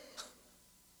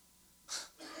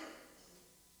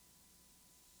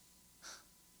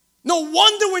 No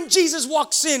wonder when Jesus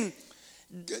walks in,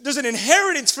 there's an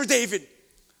inheritance for David.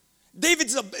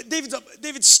 David's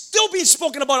still being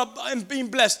spoken about and being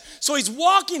blessed. So he's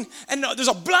walking, and there's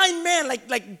a blind man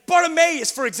like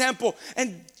Bartimaeus, for example,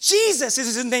 and Jesus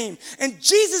is his name. And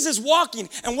Jesus is walking,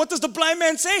 and what does the blind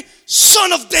man say?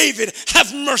 Son of David,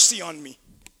 have mercy on me.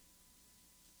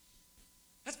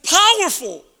 That's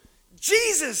powerful.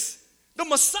 Jesus, the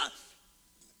Messiah.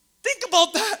 Think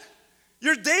about that.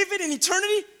 You're David in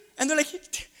eternity. And they're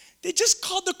like, they just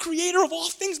called the creator of all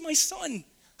things my son.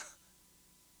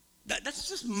 That's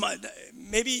just,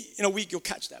 maybe in a week you'll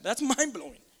catch that. But that's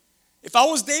mind-blowing. If I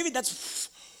was David, that's,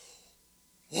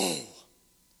 whoa.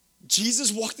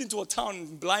 Jesus walked into a town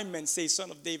and blind men say,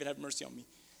 Son of David, have mercy on me.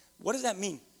 What does that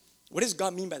mean? What does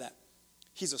God mean by that?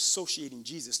 He's associating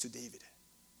Jesus to David.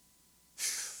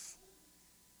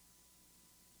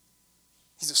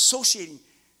 He's associating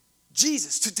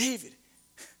Jesus to David.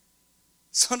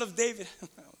 Son of David. Oh,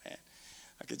 man.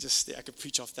 I could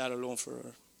preach off that alone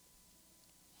for,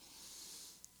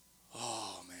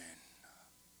 oh,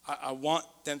 man. I want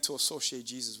them to associate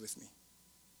Jesus with me.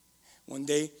 One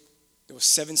day, there were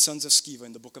 7 sons of Sceva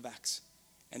in the book of Acts,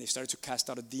 and they started to cast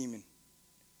out a demon.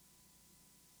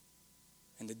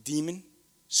 And the demon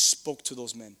spoke to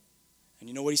those men. And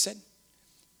you know what he said?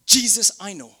 Jesus,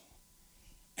 I know.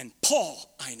 And Paul,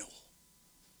 I know.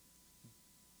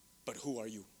 But who are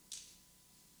you?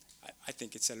 I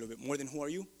think it said a little bit more than who are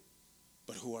you,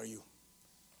 but who are you?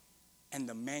 And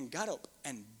the man got up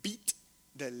and beat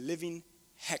the living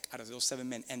heck out of those 7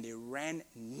 men, and they ran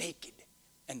naked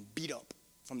and beat up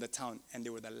from the town, and they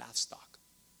were the laugh stock.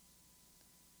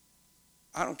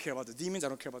 I don't care about the demons. I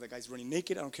don't care about the guys running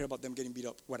naked. I don't care about them getting beat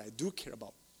up. What I do care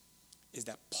about is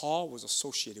that Paul was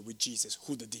associated with Jesus,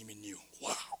 who the demon knew.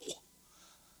 Wow.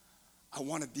 I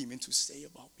want a demon to say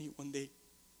about me one day,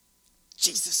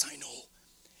 Jesus I know,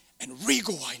 and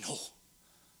Rigo I know.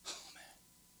 Oh, man.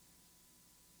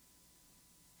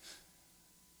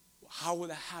 How will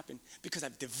that happen? Because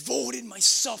I've devoted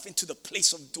myself into the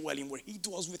place of dwelling where he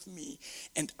dwells with me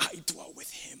and I dwell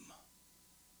with him.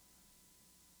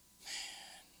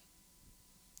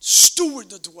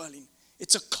 Steward the dwelling.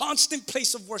 It's a constant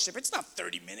place of worship. It's not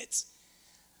 30 minutes.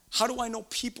 How do I know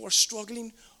people are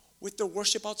struggling with their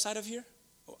worship outside of here?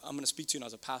 Well, I'm going to speak to you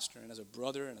as a pastor and as a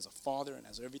brother and as a father and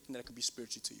as everything that could be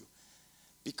spiritual to you.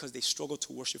 Because they struggle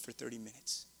to worship for 30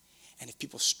 minutes. And if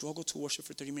people struggle to worship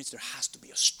for 30 minutes, there has to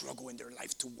be a struggle in their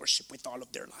life to worship with all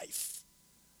of their life.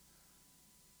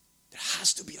 There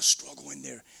has to be a struggle in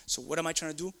there. So what am I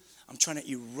trying to do? I'm trying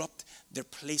to erupt their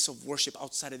place of worship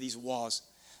outside of these walls.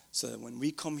 So that when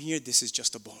we come here, this is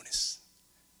just a bonus.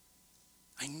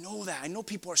 I know that. I know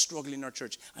people are struggling in our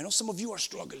church. I know some of you are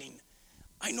struggling.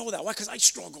 I know that. Why? Because I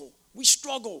struggle. We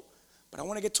struggle. But I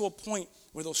want to get to a point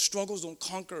where those struggles don't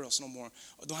conquer us no more,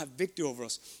 or don't have victory over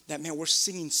us. That, man, we're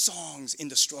singing songs in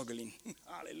the struggling.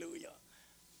 Hallelujah.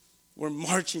 We're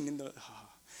marching in the...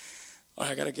 All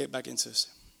right, I got to get back into this.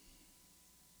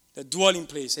 The dwelling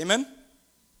place. Amen?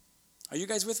 Are you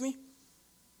guys with me?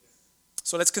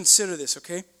 So let's consider this,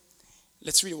 okay?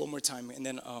 Let's read it one more time. And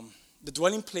then the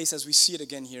dwelling place, as we see it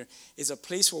again here, is a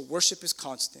place where worship is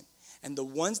constant. And the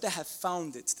ones that have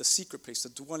found it, the secret place, the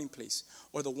dwelling place,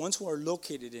 or the ones who are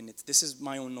located in it, this is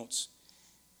my own notes.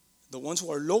 The ones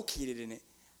who are located in it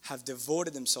have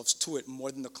devoted themselves to it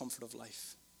more than the comfort of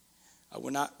life. I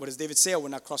will not, what does David say? I will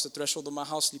not cross the threshold of my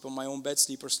house, sleep on my own bed,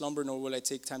 sleep or slumber, nor will I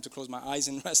take time to close my eyes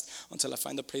and rest until I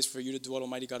find a place for you to dwell,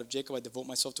 Almighty God of Jacob. I devote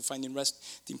myself to finding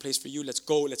resting place for you. Let's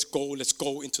go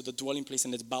into the dwelling place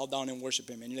and let's bow down and worship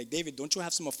him. And you're like, David, don't you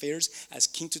have some affairs as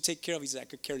king to take care of? He said, I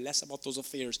could care less about those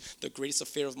affairs. The greatest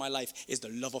affair of my life is the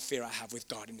love affair I have with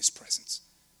God in his presence.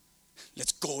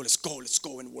 Let's go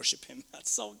and worship him.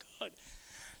 That's so good.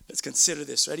 Let's consider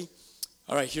this. Ready?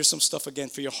 All right, here's some stuff again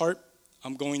for your heart.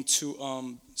 I'm going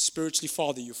to spiritually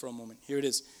father you for a moment. Here it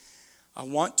is. I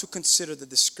want to consider the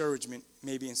discouragement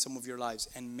maybe in some of your lives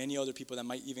and many other people that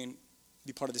might even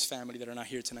be part of this family that are not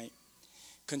here tonight.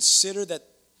 Consider that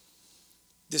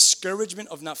discouragement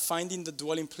of not finding the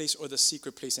dwelling place or the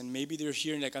secret place. And maybe they're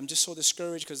here and like, I'm just so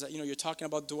discouraged because you're talking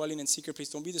about dwelling and secret place.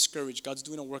 Don't be discouraged. God's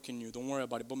doing a work in you. Don't worry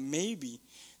about it. But maybe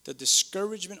the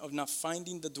discouragement of not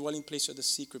finding the dwelling place or the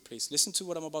secret place. Listen to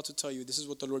what I'm about to tell you. This is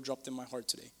what the Lord dropped in my heart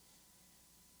today.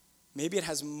 Maybe it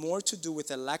has more to do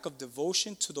with a lack of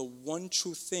devotion to the one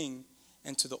true thing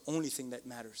and to the only thing that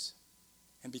matters.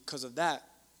 And because of that,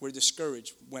 we're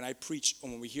discouraged when I preach or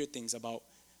when we hear things about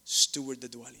steward the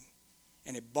dwelling.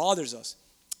 And it bothers us,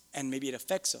 and maybe it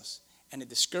affects us, and it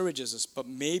discourages us, but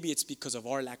maybe it's because of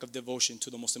our lack of devotion to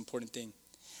the most important thing.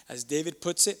 As David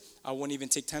puts it, I won't even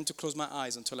take time to close my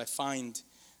eyes until I find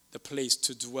the place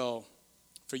to dwell,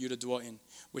 for you to dwell in,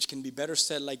 which can be better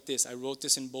said like this. I wrote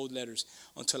this in bold letters.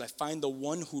 Until I find the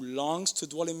one who longs to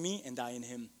dwell in me and I in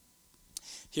him.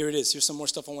 Here it is. Here's some more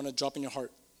stuff I want to drop in your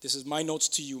heart. This is my notes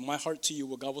to you, my heart to you,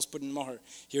 what God was putting in my heart.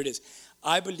 Here it is.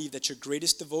 I believe that your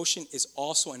greatest devotion is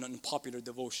also an unpopular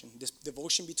devotion. This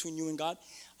devotion between you and God,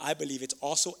 I believe it's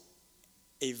also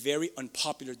a very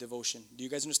unpopular devotion. Do you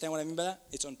guys understand what I mean by that?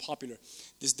 It's unpopular.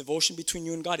 This devotion between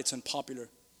you and God, it's unpopular.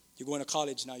 You're going to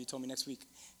college now, you told me next week.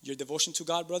 Your devotion to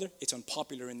God, brother, it's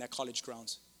unpopular in that college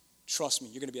grounds. Trust me,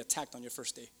 you're going to be attacked on your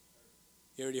first day.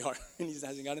 You already are. And he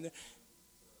hasn't gotten there.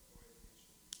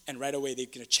 And right away, they're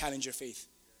going to challenge your faith.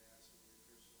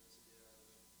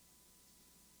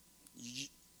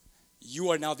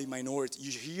 You are now the minority.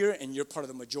 You're here and you're part of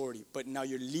the majority. But now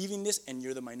you're leaving this and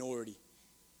you're the minority.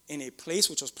 In a place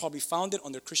which was probably founded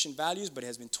under Christian values, but it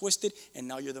has been twisted, and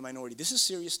now you're the minority. This is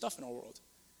serious stuff in our world.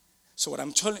 So what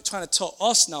I'm trying to tell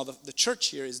us now, the church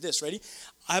here, is this, ready?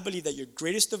 I believe that your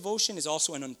greatest devotion is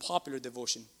also an unpopular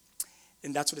devotion.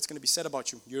 And that's what it's going to be said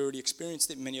about you. You already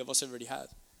experienced it. Many of us already have.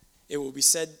 It will be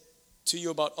said to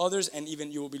you about others, and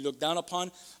even you will be looked down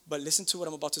upon. But listen to what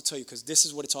I'm about to tell you, because this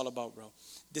is what it's all about, bro.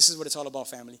 This is what it's all about,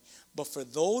 family. But for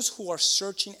those who are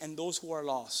searching and those who are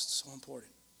lost, so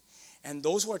important, and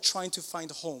those who are trying to find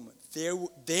home,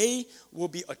 they will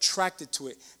be attracted to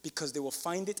it because they will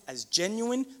find it as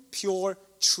genuine, pure,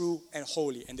 true, and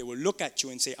holy. And they will look at you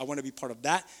and say, I want to be part of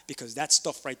that because that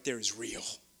stuff right there is real.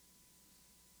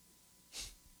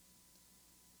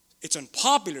 It's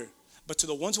unpopular, but to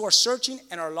the ones who are searching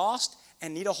and are lost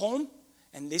and need a home,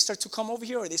 and they start to come over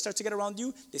here or they start to get around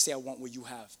you, they say, I want what you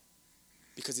have.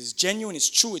 Because it's genuine, it's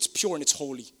true, it's pure, and it's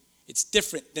holy. It's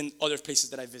different than other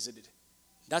places that I visited.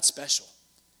 That's special.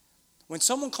 When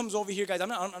someone comes over here, guys,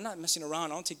 I'm not messing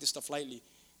around. I don't take this stuff lightly.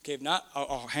 Okay, if not,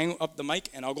 I'll hang up the mic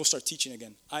and I'll go start teaching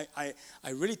again. I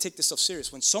really take this stuff serious.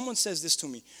 When someone says this to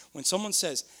me, when someone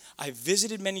says, I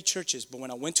visited many churches, but when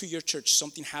I went to your church,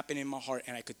 something happened in my heart,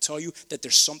 and I could tell you that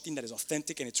there's something that is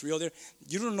authentic and it's real there,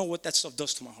 you don't know what that stuff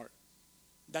does to my heart.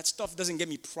 That stuff doesn't get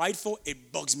me prideful.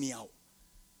 It bugs me out.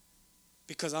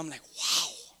 Because I'm like, wow,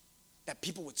 that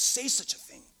people would say such a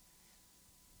thing.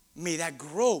 May that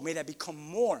grow. May that become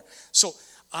more. So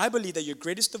I believe that your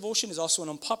greatest devotion is also an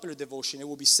unpopular devotion. It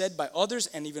will be said by others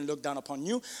and even looked down upon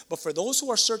you. But for those who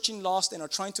are searching, lost, and are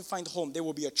trying to find home, they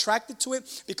will be attracted to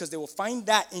it because they will find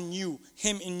that in you,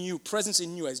 him in you, presence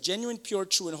in you, as genuine, pure,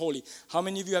 true, and holy. How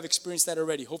many of you have experienced that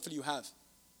already? Hopefully you have.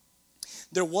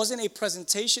 There wasn't a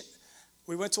presentation.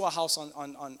 We went to a house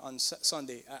on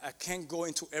Sunday. I can't go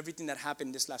into everything that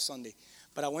happened this last Sunday.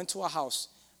 But I went to a house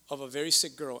of a very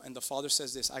sick girl, and the father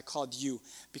says this, I called you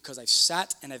because I've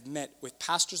sat and I've met with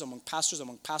pastors among pastors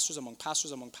among pastors among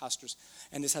pastors among pastors.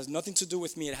 And this has nothing to do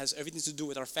with me. It has everything to do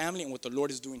with our family and what the Lord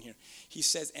is doing here. He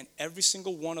says, and every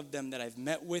single one of them that I've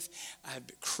met with, I have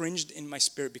cringed in my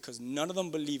spirit because none of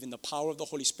them believe in the power of the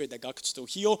Holy Spirit, that God could still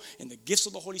heal, and the gifts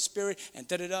of the Holy Spirit, and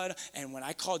da-da-da. And when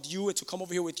I called you to come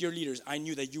over here with your leaders, I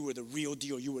knew that you were the real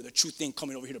deal. You were the true thing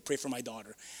coming over here to pray for my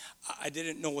daughter. I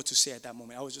didn't know what to say at that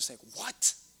moment. I was just like,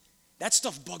 what? That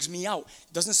stuff bugs me out.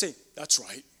 It doesn't say, that's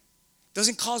right. It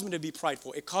doesn't cause me to be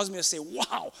prideful. It causes me to say,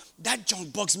 wow, that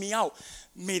junk bugs me out.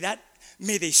 May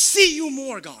they see you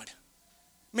more, God.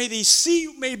 May they see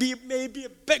you, may be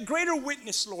a greater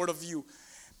witness, Lord, of you.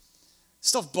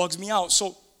 Stuff bugs me out.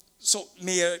 So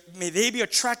may they be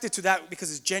attracted to that because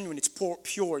it's genuine, it's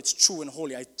pure, it's true and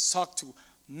holy. I talked to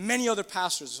many other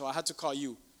pastors, so I had to call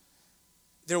you.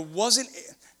 This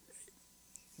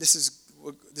is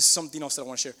something else that I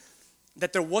want to share.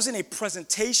 That there wasn't a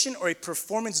presentation or a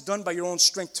performance done by your own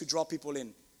strength to draw people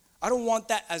in. I don't want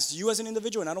that as you as an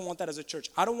individual, and I don't want that as a church.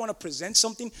 I don't want to present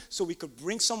something so we could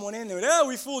bring someone in and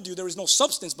we fooled you. There is no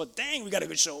substance, but dang, we got a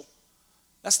good show.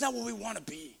 That's not what we want to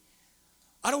be.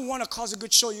 I don't want to cause a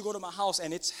good show. You go to my house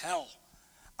and it's hell.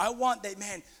 I want that,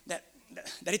 man, that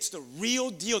it's the real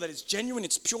deal, that it's genuine,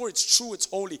 it's pure, it's true, it's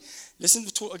holy. Listen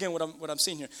to, again, what I'm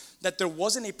saying here. That there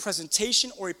wasn't a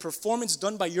presentation or a performance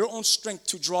done by your own strength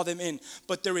to draw them in.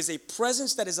 But there is a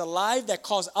presence that is alive that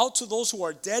calls out to those who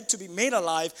are dead to be made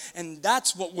alive. And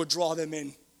that's what will draw them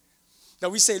in. That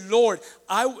we say, Lord,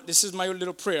 this is my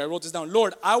little prayer. I wrote this down.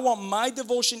 Lord, I want my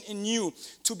devotion in you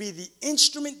to be the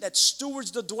instrument that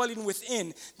stewards the dwelling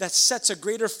within, that sets a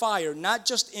greater fire, not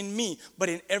just in me, but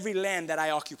in every land that I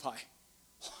occupy.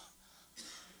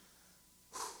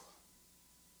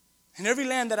 In every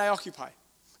land that I occupy.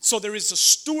 So there is a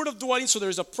steward of dwelling, so there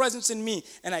is a presence in me.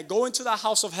 And I go into the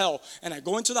house of hell, and I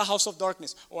go into the house of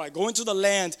darkness, or I go into the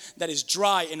land that is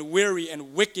dry and weary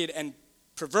and wicked and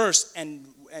perverse and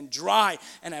dry,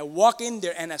 and I walk in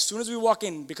there, and as soon as we walk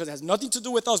in, because it has nothing to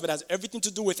do with us, but has everything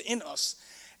to do within us,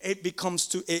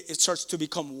 it starts to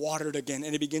become watered again,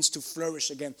 and it begins to flourish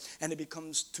again, and it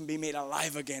becomes to be made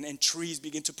alive again, and trees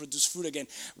begin to produce fruit again.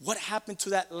 What happened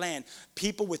to that land?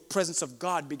 People with presence of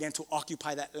God began to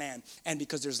occupy that land, and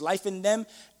because there's life in them,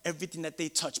 everything that they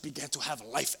touch began to have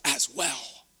life as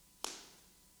well.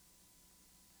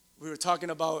 We were talking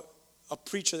about a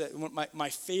preacher, that my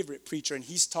favorite preacher, and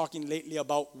he's talking lately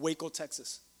about Waco,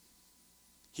 Texas.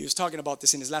 He was talking about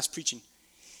this in his last preaching.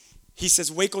 He says,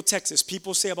 Waco, Texas.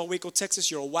 People say about Waco, Texas,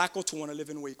 you're a wacko to want to live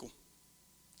in Waco.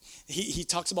 He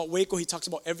talks about Waco. He talks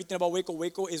about everything about Waco.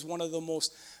 Waco is one of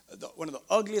the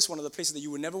ugliest, one of the places that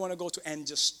you would never want to go to. And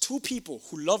just two people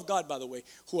who love God, by the way,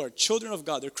 who are children of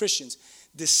God, they're Christians,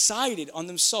 decided on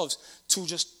themselves to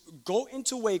just go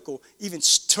into Waco, even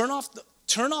turn off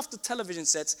the television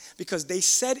sets, because they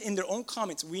said in their own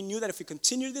comments, we knew that if we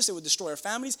continued this, it would destroy our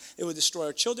families, it would destroy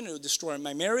our children, it would destroy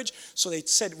my marriage. So they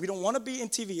said, we don't want to be in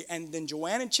TV. And then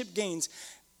Joanne and Chip Gaines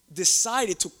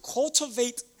decided to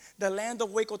cultivate the land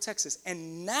of Waco, Texas.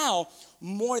 And now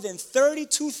more than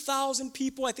 32,000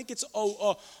 people, I think it's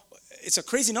a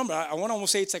crazy number. I want to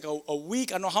almost say it's like a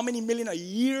week. I don't know how many million a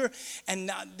year. And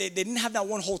now they didn't have that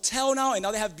one hotel now. And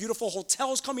now they have beautiful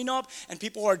hotels coming up. And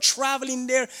people are traveling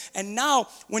there. And now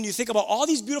when you think about all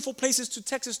these beautiful places to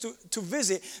Texas to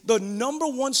visit, the number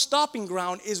one stopping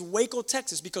ground is Waco,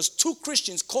 Texas. Because two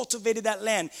Christians cultivated that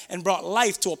land and brought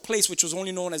life to a place which was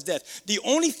only known as death. The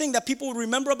only thing that people would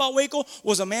remember about Waco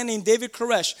was a man named David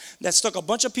Koresh that stuck a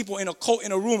bunch of people in a cult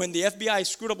in a room. And the FBI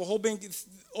screwed up a whole big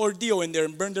ordeal in there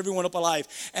and burned everyone up alive.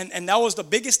 And that was the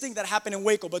biggest thing that happened in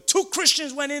Waco. But two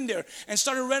Christians went in there and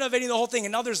started renovating the whole thing.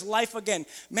 And now there's life again.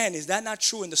 Man, is that not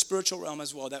true in the spiritual realm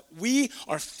as well? That we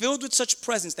are filled with such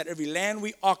presence that every land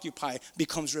we occupy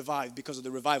becomes revived because of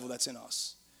the revival that's in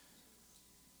us.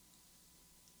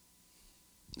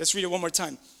 Let's read it one more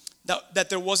time. That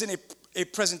there wasn't a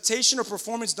presentation or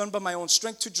performance done by my own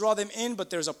strength to draw them in, but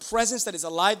there's a presence that is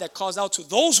alive that calls out to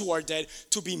those who are dead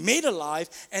to be made alive,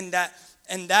 and that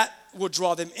will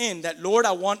draw them in. That, Lord,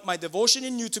 I want my devotion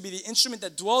in you to be the instrument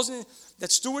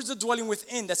that stewards the dwelling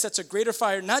within, that sets a greater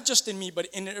fire, not just in me, but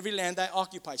in every land I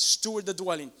occupy. Steward the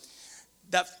dwelling.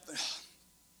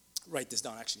 Write this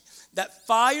down actually. That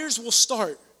fires will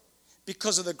start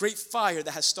because of the great fire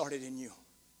that has started in you.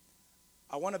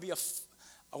 I want to be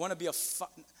a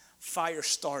fire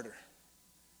starter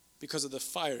because of the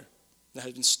fire that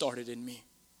has been started in me.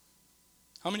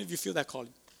 How many of you feel that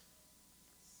calling?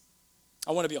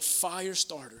 I want to be a fire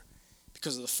starter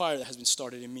because of the fire that has been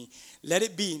started in me. Let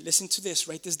it be, listen to this,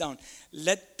 write this down.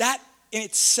 Let that in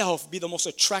itself be the most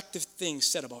attractive thing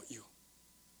said about you.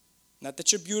 Not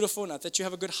that you're beautiful, not that you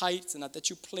have a good height, not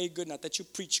that you play good, not that you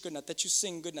preach good, not that you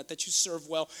sing good, not that you serve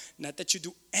well, not that you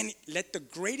do any. Let the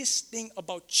greatest thing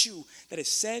about you that is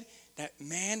said, that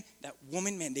man, that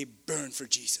woman, man, they burn for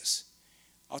Jesus.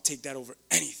 I'll take that over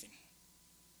anything.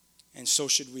 And so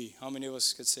should we. How many of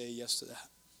us could say yes to that?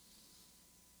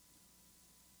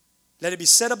 Let it be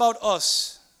said about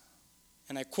us,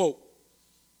 and I quote,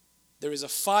 there is a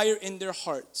fire in their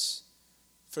hearts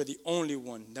for the only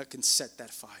one that can set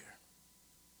that fire.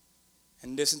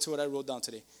 And listen to what I wrote down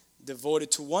today.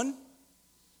 Devoted to one,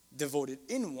 devoted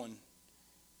in one,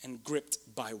 and gripped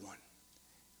by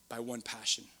one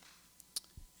passion.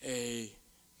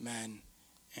 Amen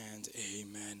and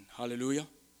amen. Hallelujah.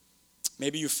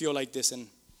 Maybe you feel like this, and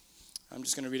I'm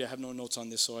just going to read it. I have no notes on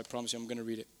this, so I promise you I'm going to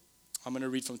read it. I'm going to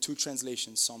read from two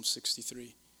translations, Psalm 63.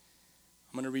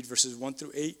 I'm going to read verses 1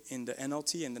 through 8 in the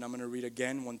NLT, and then I'm going to read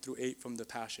again 1 through 8 from the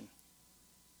Passion.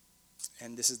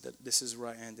 And this is where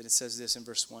I end. And it says this in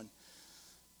verse 1.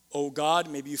 Oh God,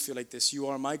 maybe you feel like this. You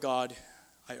are my God.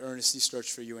 I earnestly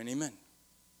search for you, and amen.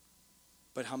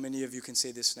 But how many of you can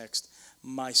say this next?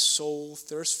 My soul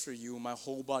thirsts for you. My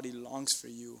whole body longs for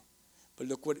you. But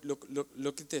look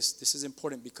at this. This is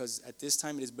important because at this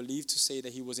time it is believed to say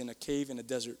that he was in a cave in a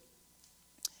desert.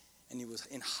 And he was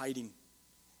in hiding.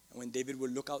 And when David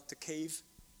would look out the cave,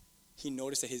 he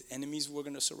noticed that his enemies were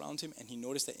going to surround him. And he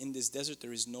noticed that in this desert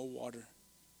there is no water.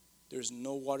 There is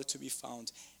no water to be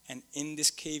found. And in this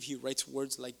cave he writes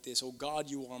words like this. Oh God,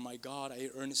 you are my God. I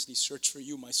earnestly search for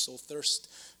you. My soul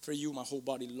thirsts for you. My whole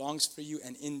body longs for you.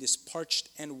 And in this parched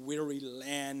and weary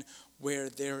land where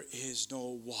there is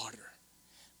no water.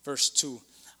 Verse 2.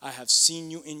 I have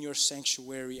seen you in your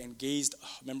sanctuary and gazed.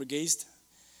 Remember gazed?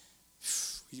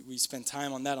 We spent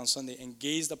time on that on Sunday. And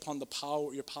gazed upon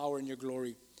your power and your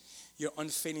glory. Your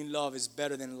unfailing love is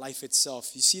better than life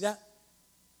itself. You see that?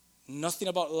 Nothing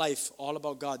about life, all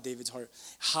about God, David's heart.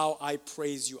 How I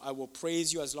praise you. I will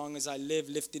praise you as long as I live,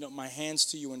 lifting up my hands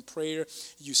to you in prayer.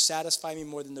 You satisfy me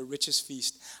more than the richest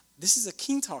feast. This is a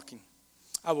king talking.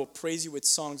 I will praise you with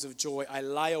songs of joy. I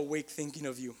lie awake thinking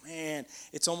of you. Man,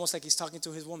 it's almost like he's talking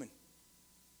to his woman.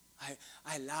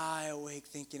 I lie awake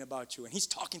thinking about you. And he's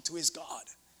talking to his God.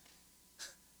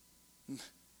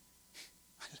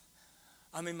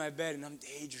 I'm in my bed and I'm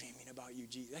daydreaming about you,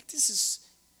 Jesus. Like, this is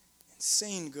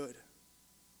insane good.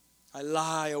 I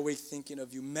lie awake thinking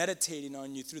of you, meditating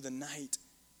on you through the night.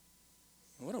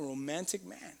 What a romantic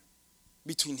man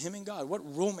between him and God. What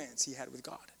romance he had with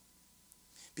God.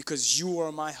 Because you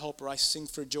are my helper, I sing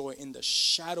for joy. In the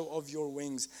shadow of your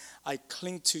wings, I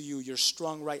cling to you. Your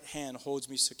strong right hand holds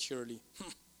me securely.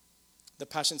 The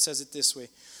Passion says it this way.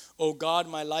 Oh God,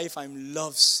 my life, I'm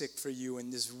lovesick for you in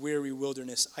this weary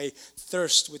wilderness. I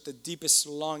thirst with the deepest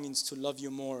longings to love you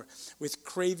more, with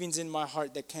cravings in my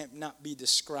heart that can't not be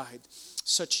described.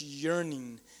 Such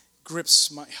yearning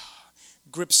grips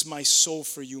my soul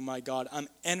for you, my God. I'm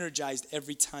energized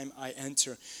every time I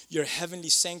enter your heavenly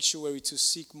sanctuary to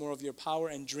seek more of your power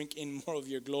and drink in more of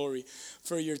your glory.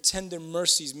 For your tender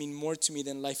mercies mean more to me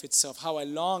than life itself. How I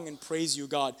long and praise you,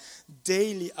 God.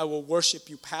 Daily I will worship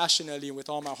you passionately and with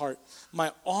all my heart.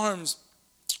 My arms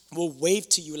will wave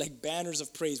to you like banners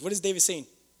of praise. What is David saying?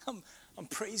 I'm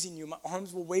praising you. My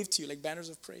arms will wave to you like banners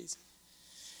of praise.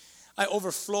 I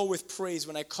overflow with praise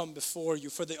when I come before you,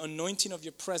 for the anointing of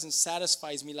your presence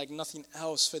satisfies me like nothing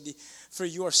else. For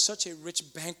you are such a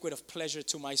rich banquet of pleasure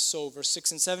to my soul. Verse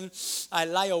 6 and 7, I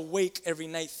lie awake every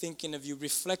night thinking of you,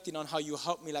 reflecting on how you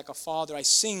help me like a father. I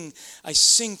sing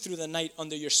through the night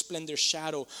under your splendor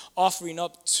shadow, offering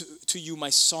up to you my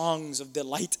songs of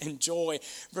delight and joy.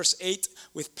 Verse 8,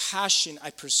 with passion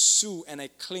I pursue and I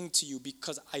cling to you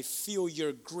because I feel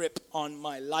your grip on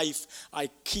my life. I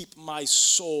keep my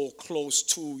soul close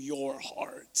to your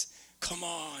heart. Come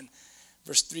on.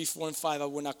 Verse 3, 4, and 5. I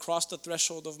will not cross the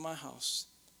threshold of my house.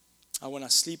 I will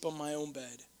not sleep on my own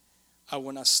bed. I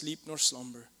will not sleep nor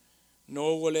slumber.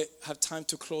 Nor will it have time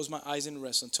to close my eyes and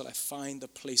rest until I find the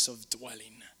place of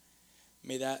dwelling.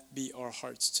 May that be our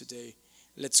hearts today.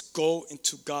 Let's go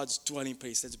into God's dwelling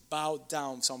place. Let's bow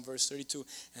down, Psalm verse 32,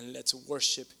 and let's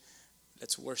worship.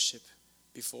 Let's worship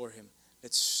before him.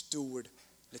 Let's steward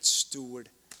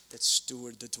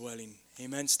the dwelling.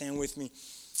 Amen. Stand with me.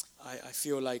 I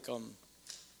feel like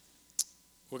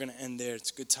we're going to end there.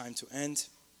 It's a good time to end.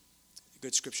 A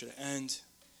good scripture to end.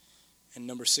 And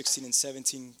number 16 and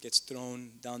 17 gets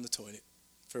thrown down the toilet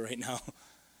for right now.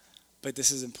 But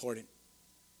this is important.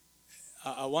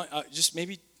 I want just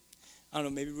maybe, I don't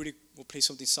know, maybe Rudy will play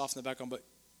something soft in the background, but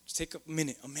just take a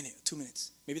minute, 2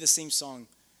 minutes. Maybe the same song.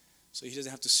 So he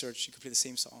doesn't have to search. You can play the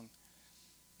same song.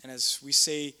 And as we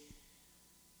sing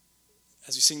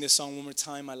this song one more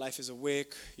time, my life is a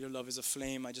wick, your love is a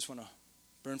flame. I just want to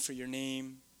burn for your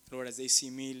name. Lord, as they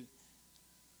see me,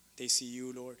 they see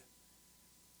you, Lord.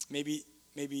 Maybe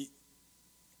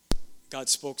God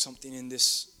spoke something in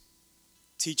this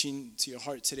teaching to your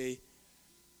heart today,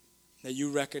 that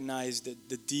you recognize the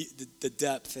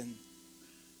depth and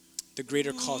the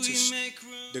greater call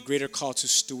to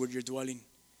steward your dwelling.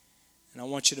 And I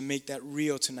want you to make that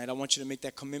real tonight. I want you to make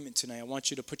that commitment tonight. I want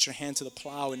you to put your hand to the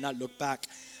plow and not look back.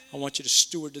 I want you to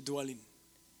steward the dwelling.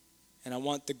 And I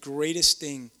want the greatest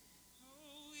thing,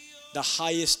 the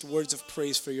highest words of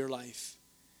praise for your life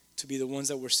to be the ones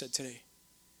that were said today.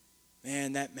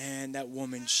 That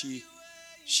woman, she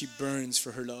burns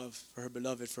for her love, for her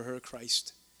beloved, for her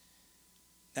Christ.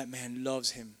 That man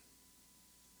loves him.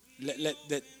 Let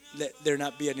there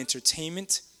not be an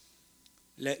entertainment.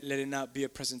 Let it not be a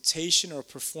presentation or a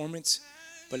performance,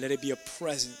 but let it be a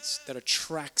presence that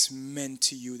attracts men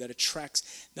to you,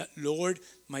 that Lord,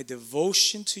 my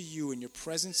devotion to you and your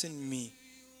presence in me,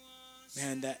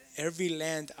 man, that every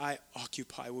land I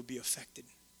occupy will be affected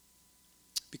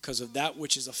because of that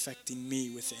which is affecting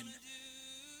me within.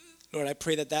 Lord, I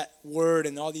pray that word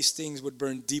and all these things would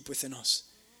burn deep within us,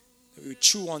 that we would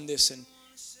chew on this and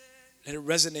let it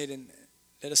resonate and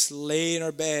let us lay in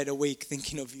our bed awake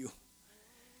thinking of you.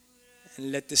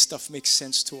 And let this stuff make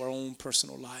sense to our own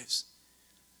personal lives.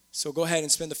 So go ahead and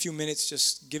spend a few minutes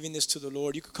just giving this to the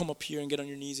Lord. You could come up here and get on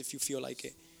your knees if you feel like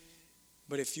it.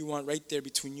 But if you want, right there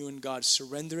between you and God,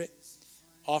 surrender it,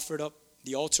 offer it up.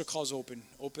 The altar call's open.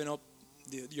 Open up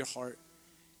your heart.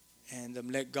 And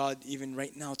let God, even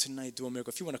right now, tonight, do a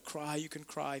miracle. If you want to cry, you can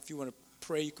cry. If you want to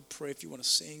pray, you can pray. If you want to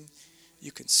sing,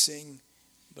 you can sing.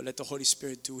 But let the Holy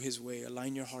Spirit do his way.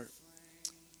 Align your heart.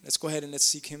 Let's go ahead and let's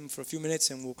seek him for a few minutes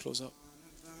and we'll close up.